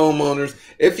owners, homeowners.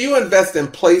 If you invest in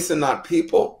place and not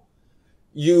people,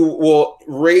 you will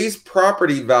raise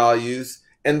property values,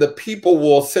 and the people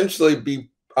will essentially be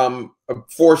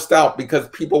forced out because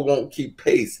people won't keep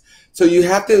pace. So you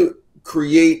have to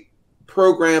create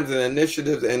programs and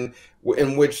initiatives in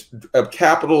which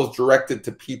capital is directed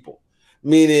to people,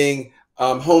 meaning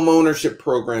home ownership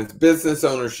programs, business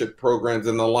ownership programs,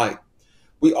 and the like.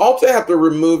 We also have to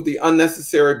remove the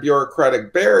unnecessary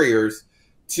bureaucratic barriers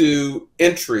to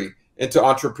entry into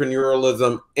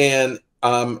entrepreneurialism and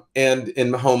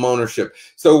in home ownership.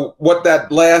 So what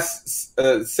that last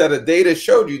set of data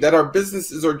showed you, that our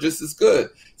businesses are just as good.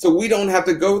 So we don't have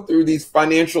to go through these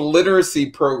financial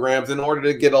literacy programs in order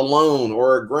to get a loan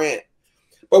or a grant.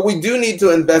 But we do need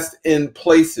to invest in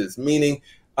places, meaning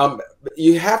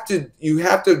you have to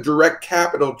direct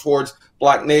capital towards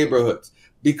Black neighborhoods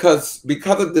because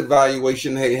of the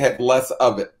valuation, they have less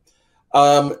of it.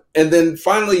 And then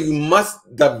finally, you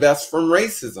must divest from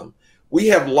racism. We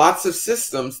have lots of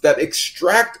systems that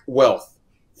extract wealth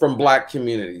from Black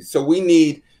communities. So we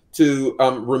need to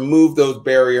remove those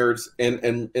barriers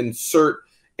and insert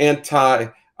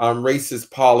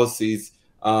anti-racist policies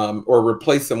or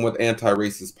replace them with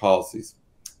anti-racist policies.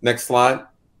 Next slide.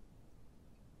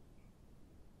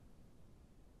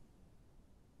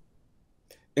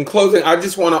 In closing, I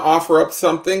just want to offer up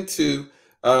something to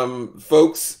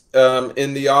folks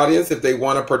in the audience if they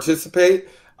want to participate.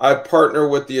 I partner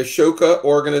with the Ashoka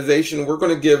organization. We're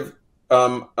going to give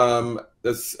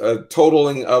this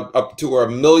totaling of up to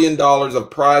 $1 million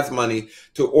of prize money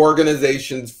to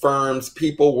organizations, firms,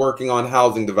 people working on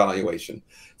housing devaluation.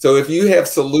 So if you have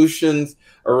solutions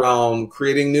around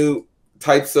creating new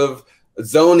types of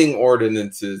zoning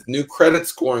ordinances, new credit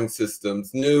scoring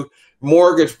systems, new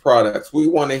mortgage products, we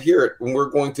want to hear it, and we're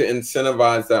going to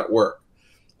incentivize that work.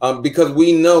 Because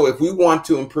we know if we want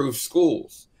to improve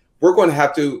schools, we're going to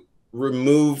have to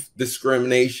remove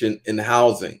discrimination in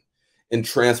housing, in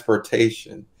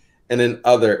transportation, and in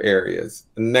other areas.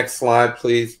 Next slide,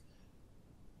 please.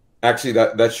 Actually,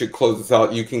 that should close us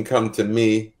out. You can come to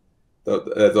me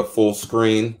as a full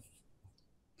screen.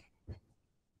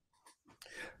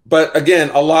 But again,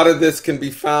 a lot of this can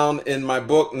be found in my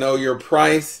book, Know Your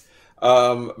Price,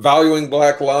 Valuing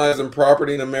Black Lives and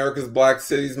Property in America's Black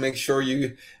Cities. Make sure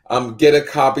you get a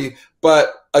copy.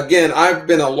 But again, I've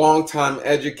been a longtime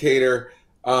educator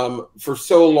for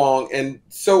so long, and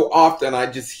so often I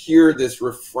just hear this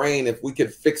refrain, if we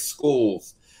could fix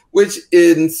schools, which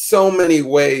in so many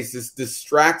ways this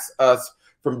distracts us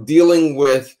from dealing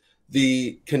with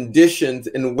the conditions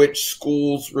in which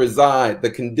schools reside, the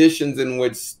conditions in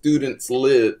which students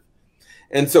live.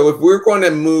 And so if we're going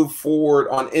to move forward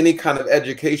on any kind of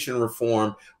education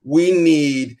reform, we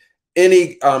need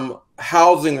any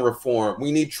housing reform,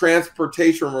 we need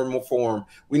transportation reform,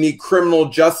 we need criminal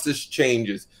justice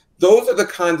changes. Those are the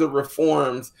kinds of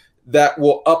reforms that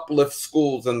will uplift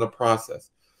schools in the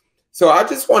process. So I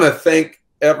just want to thank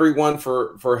everyone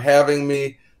for having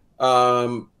me.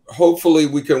 hopefully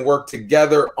we can work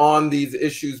together on these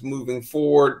issues moving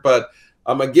forward. But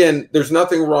again, there's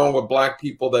nothing wrong with Black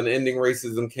people that ending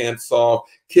racism can't solve.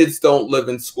 Kids don't live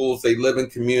in schools, they live in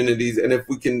communities. And if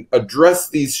we can address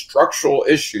these structural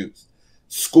issues,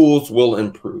 schools will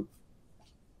improve.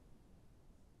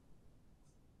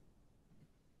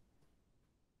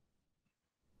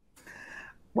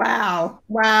 Wow.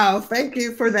 Wow. Thank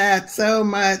you for that so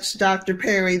much, Dr.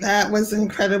 Perry. That was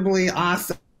incredibly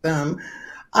awesome.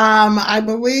 I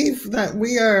believe that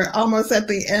we are almost at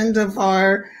the end of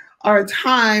our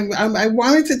time. I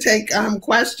wanted to take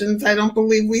questions. I don't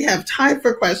believe we have time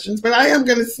for questions, but I am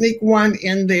going to sneak one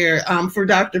in there for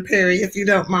Dr. Perry, if you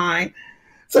don't mind.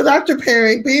 So, Dr.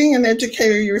 Perry, being an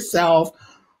educator yourself,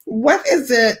 what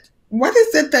is it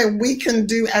that we can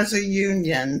do as a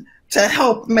union to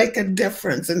help make a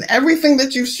difference? And everything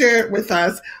that you've shared with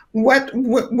us, what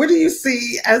do you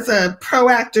see as a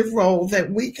proactive role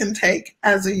that we can take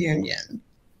as a union?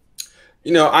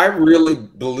 You know, I really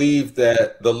believe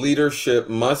that the leadership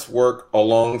must work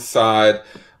alongside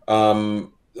or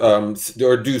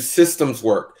do systems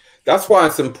work. That's why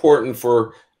it's important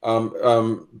for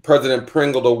President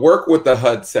Pringle to work with the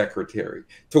HUD secretary,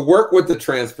 to work with the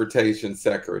transportation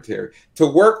secretary, to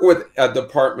work with a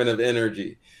Department of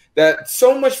Energy. That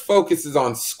so much focus is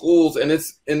on schools, and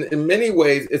it's in many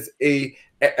ways it's a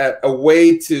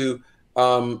way to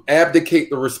abdicate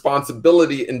the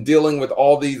responsibility in dealing with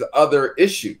all these other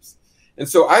issues. And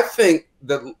so I think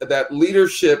that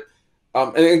leadership,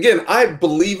 and again, I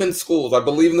believe in schools. I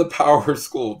believe in the power of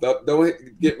schools.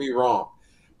 Don't get me wrong.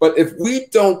 But if we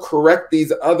don't correct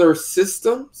these other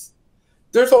systems,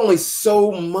 there's only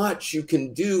so much you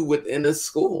can do within a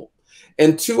school.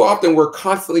 And too often we're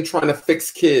constantly trying to fix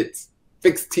kids,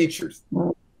 fix teachers.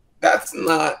 That's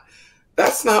not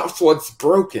what's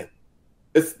broken.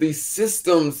 It's these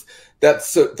systems that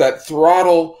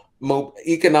throttle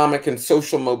economic and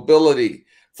social mobility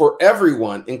for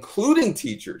everyone, including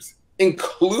teachers,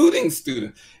 including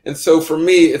students. And so for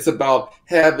me, it's about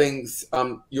having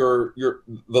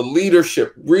the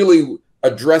leadership really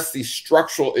address these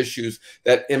structural issues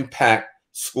that impact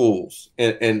schools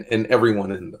and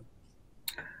everyone in them.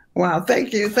 Wow,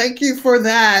 thank you. Thank you for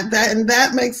that.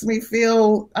 That makes me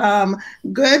feel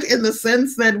good in the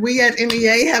sense that we at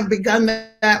NEA have begun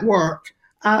that work.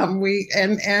 We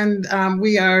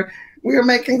are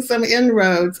making some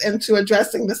inroads into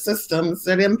addressing the systems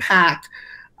that impact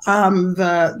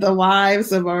the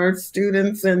lives of our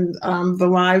students and the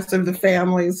lives of the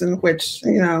families in which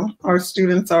our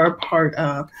students are a part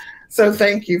of. So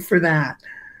thank you for that.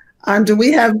 Are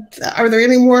there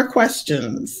any more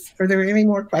questions? Are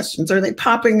they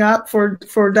popping up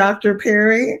for Dr.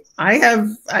 Perry?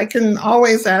 I can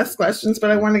always ask questions,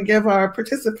 but I want to give our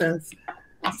participants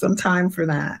some time for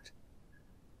that.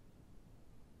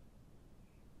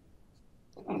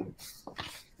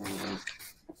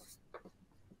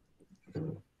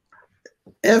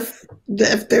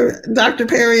 Dr.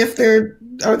 Perry,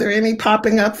 are there any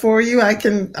popping up for you? I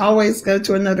can always go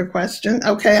to another question.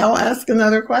 Okay, I'll ask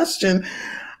another question.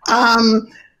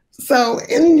 So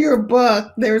in your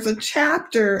book, there's a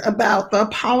chapter about the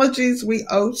apologies we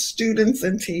owe students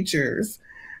and teachers.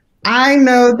 I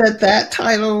know that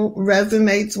title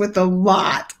resonates with a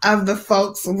lot of the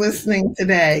folks listening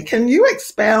today. Can you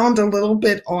expound a little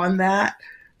bit on that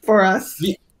for us?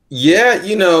 Yeah,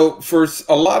 for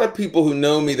a lot of people who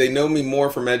know me, they know me more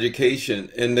from education,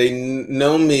 and they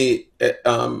know me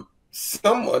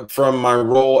somewhat from my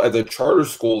role as a charter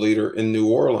school leader in New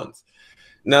Orleans.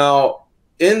 Now,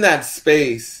 in that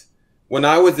space, when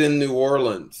I was in New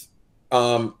Orleans,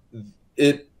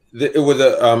 it was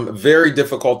a very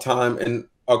difficult time and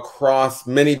across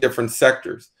many different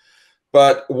sectors.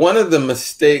 But one of the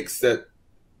mistakes that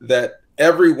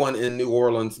everyone in New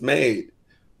Orleans made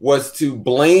was to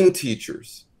blame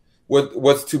teachers,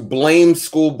 was to blame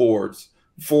school boards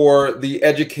for the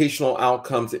educational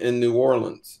outcomes in New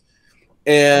Orleans.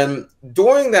 And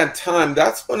during that time,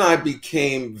 that's when I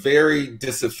became very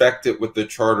disaffected with the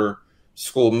charter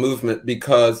school movement,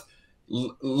 because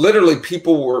literally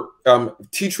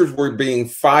teachers were being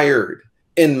fired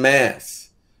en masse,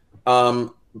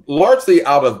 largely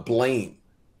out of blame.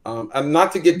 And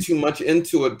not to get too much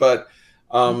into it, but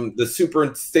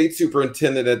the state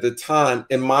superintendent at the time,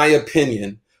 in my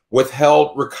opinion,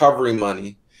 withheld recovery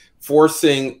money,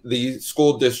 forcing the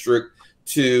school district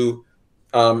to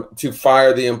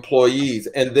fire the employees.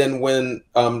 And then when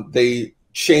they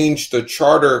changed the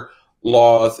charter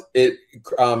laws, it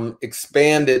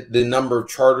expanded the number of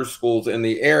charter schools in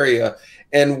the area.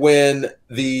 And when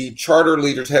the charter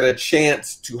leaders had a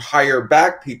chance to hire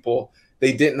back people,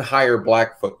 they didn't hire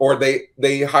black folk, or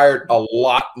they hired a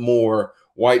lot more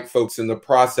white folks in the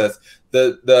process.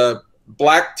 The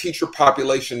black teacher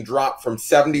population dropped from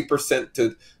 70%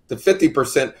 to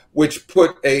 50%, which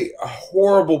put a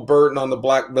horrible burden on the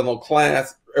black middle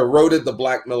class, eroded the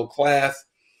black middle class,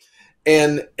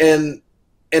 and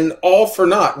all for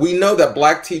naught. We know that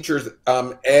black teachers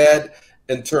add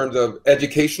in terms of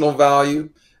educational value.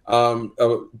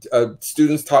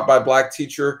 Students taught by black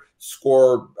teacher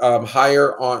score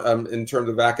higher on in terms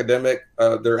of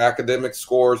their academic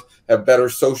scores, have better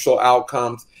social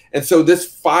outcomes. And so this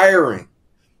firing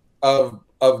of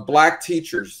black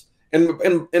teachers,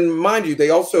 and mind you, they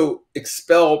also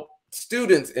expelled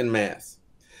students en masse.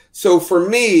 So for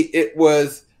me, it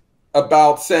was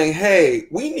about saying, hey,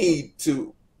 we need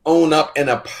to own up and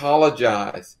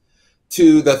apologize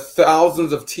to the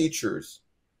thousands of teachers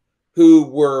who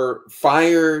were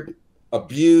fired,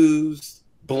 abused,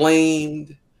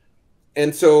 blamed.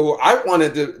 And so I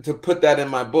wanted to put that in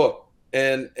my book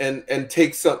and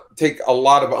take a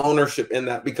lot of ownership in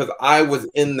that, because I was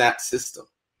in that system.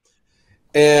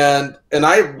 And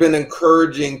I've been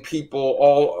encouraging people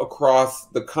all across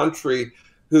the country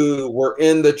who were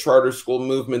in the charter school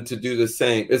movement to do the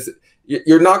same.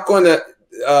 You're not going to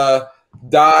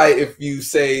die if you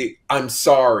say, I'm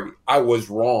sorry, I was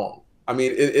wrong. I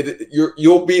mean,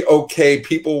 you'll be okay.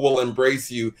 People will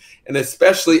embrace you. And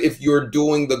especially if you're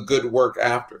doing the good work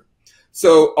after.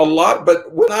 So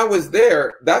but when I was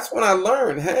there, that's when I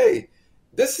learned, hey,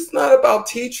 this is not about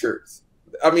teachers.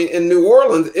 I mean, in New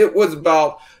Orleans, it was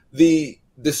about the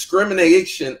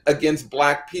discrimination against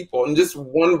black people. And just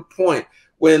one point,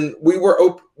 when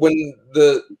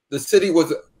the city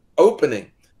was opening,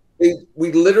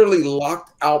 we literally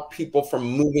locked out people from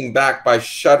moving back by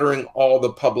shuttering all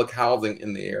the public housing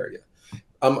in the area.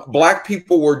 Black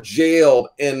people were jailed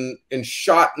and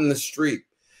shot in the street.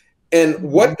 And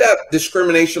what that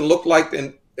discrimination looked like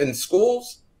in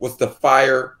schools was to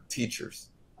fire teachers.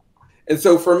 And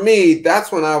so for me,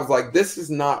 that's when I was like, this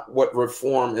is not what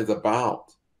reform is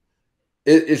about.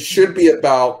 It should be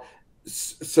about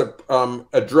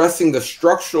addressing the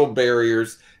structural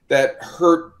barriers that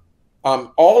hurt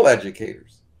all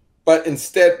educators. But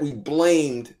instead, we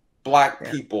blamed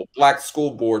black people, black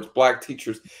school boards, black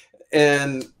teachers.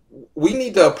 And we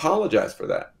need to apologize for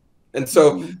that. And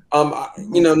so,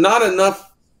 you know, not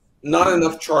enough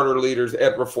charter leaders,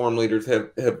 ed reform leaders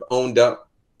have owned up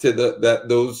to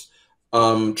those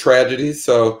tragedies.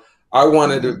 So I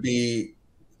wanted to be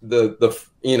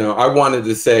I wanted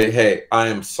to say, hey, I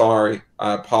am sorry,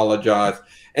 I apologize,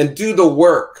 and do the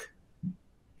work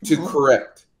to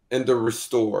correct and to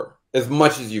restore as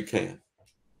much as you can.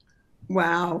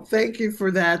 Wow, thank you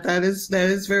for that. That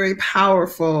is very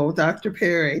powerful, Dr.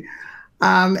 Perry.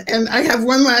 And I have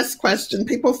one last question.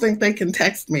 People think they can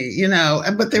text me, you know,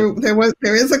 but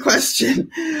there is a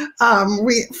question.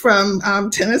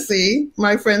 From Tennessee,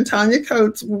 my friend Tanya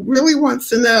Coates really wants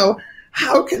to know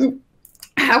how can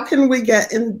we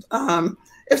get in,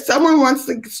 if someone wants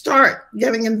to start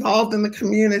getting involved in the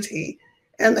community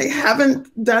and they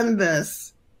haven't done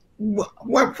this,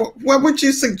 what would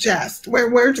you suggest? Where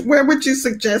would you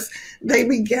suggest they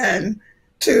begin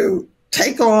to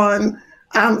take on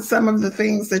some of the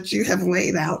things that you have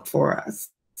laid out for us?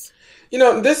 You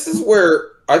know, this is where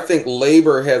I think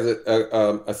labor has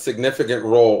a significant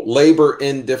role, labor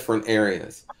in different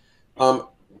areas.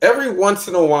 Every once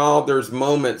in a while, there's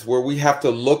moments where we have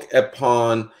to look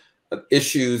upon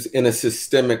issues in a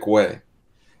systemic way.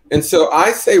 And so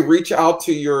I say reach out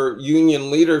to your union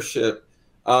leadership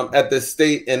at the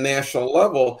state and national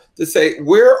level to say,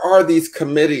 where are these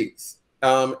committees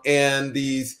and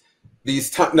these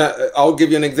I'll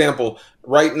give you an example.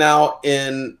 Right now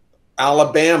in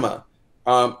Alabama,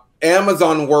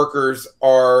 Amazon workers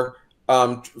are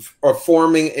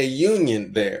forming a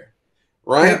union there.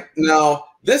 Right now,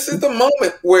 this is the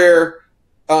moment where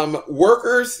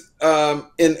workers and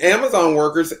Amazon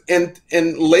workers and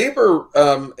labor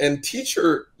and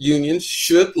teacher unions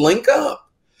should link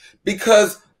up,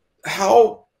 because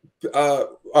how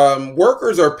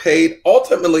workers are paid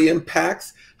ultimately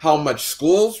impacts how much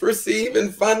schools receive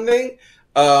in funding,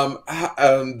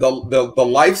 the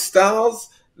lifestyles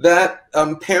that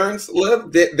parents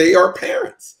live. They are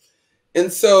parents.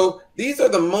 And so these are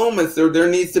the moments there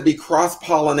needs to be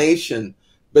cross-pollination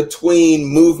between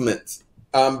movements,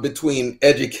 between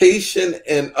education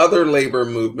and other labor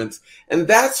movements. And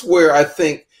that's where I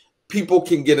think people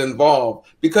can get involved,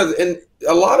 because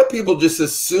a lot of people just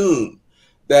assume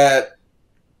that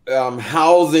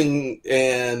housing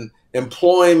and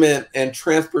employment and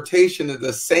transportation is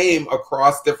the same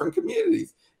across different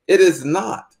communities. It is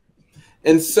not.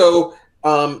 And so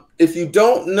if you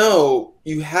don't know,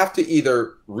 you have to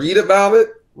either read about it,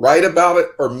 write about it,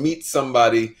 or meet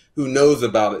somebody who knows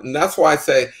about it. And that's why I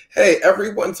say, hey,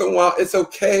 every once in a while, it's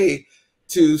okay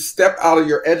to step out of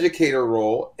your educator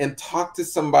role and talk to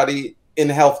somebody in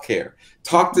healthcare,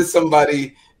 talk to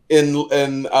somebody in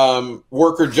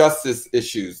worker justice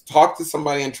issues, talk to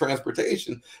somebody in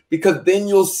transportation, because then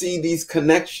you'll see these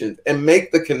connections and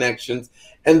make the connections.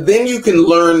 And then you can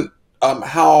learn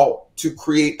how to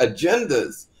create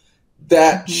agendas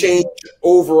that change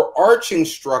overarching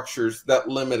structures that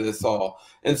limit us all.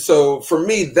 And so for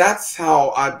me, that's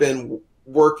how I've been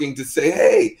working to say,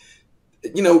 hey,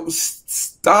 you know,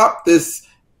 stop this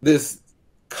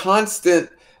constant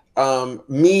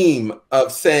meme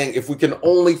of saying, if we can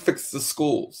only fix the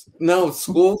schools. No,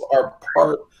 schools are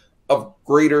part of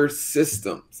greater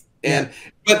systems. And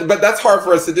but that's hard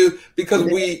for us to do, because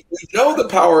we know the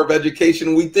power of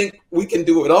education. We think we can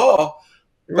do it all,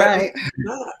 but Right.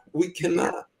 we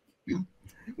cannot.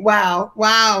 Wow.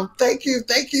 Wow. Thank you.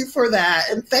 Thank you for that.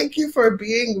 And thank you for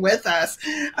being with us.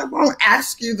 I won't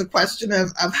ask you the question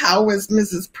of how was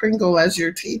Mrs. Pringle as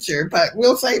your teacher, but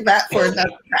we'll save that for another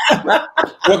time.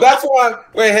 Well, that's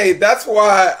why, that's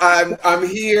why I'm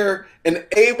here and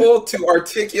able to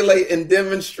articulate and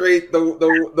demonstrate the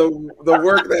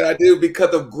work that I do,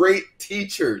 because of great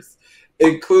teachers,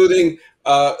 including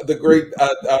the great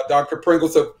Dr. Pringle.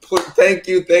 So thank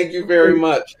you very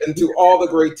much, and to all the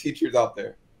great teachers out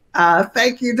there.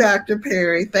 Thank you, Dr.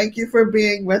 Perry. Thank you for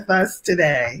being with us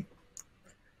today.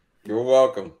 You're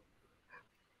welcome.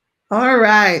 All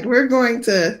right, we're going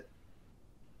to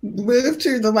move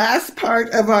to the last part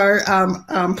of our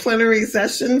plenary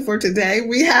session for today.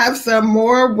 We have some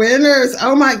more winners.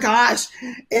 Oh my gosh,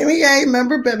 NEA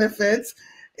Member Benefits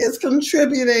is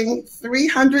contributing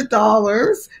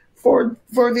 $300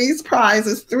 for these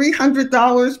prizes,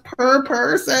 $300 per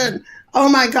person. Oh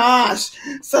my gosh.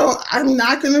 So I'm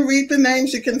not going to read the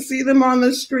names. You can see them on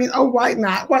the screen. Oh, why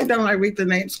not? Why don't I read the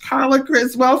names? Carla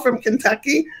Griswold from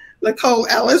Kentucky, Nicole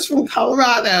Ellis from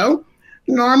Colorado,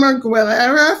 Norma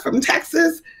Guerrera from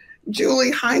Texas,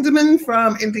 Julie Heidemann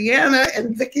from Indiana,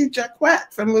 and Vicki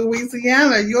Jacquette from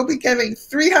Louisiana. You'll be getting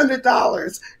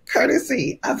 $300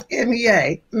 courtesy of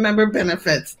NEA Member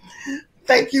Benefits.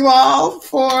 Thank you all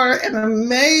for an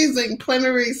amazing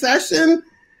plenary session.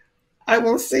 I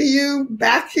will see you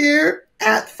back here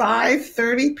at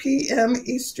 5:30 p.m.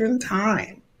 Eastern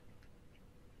Time.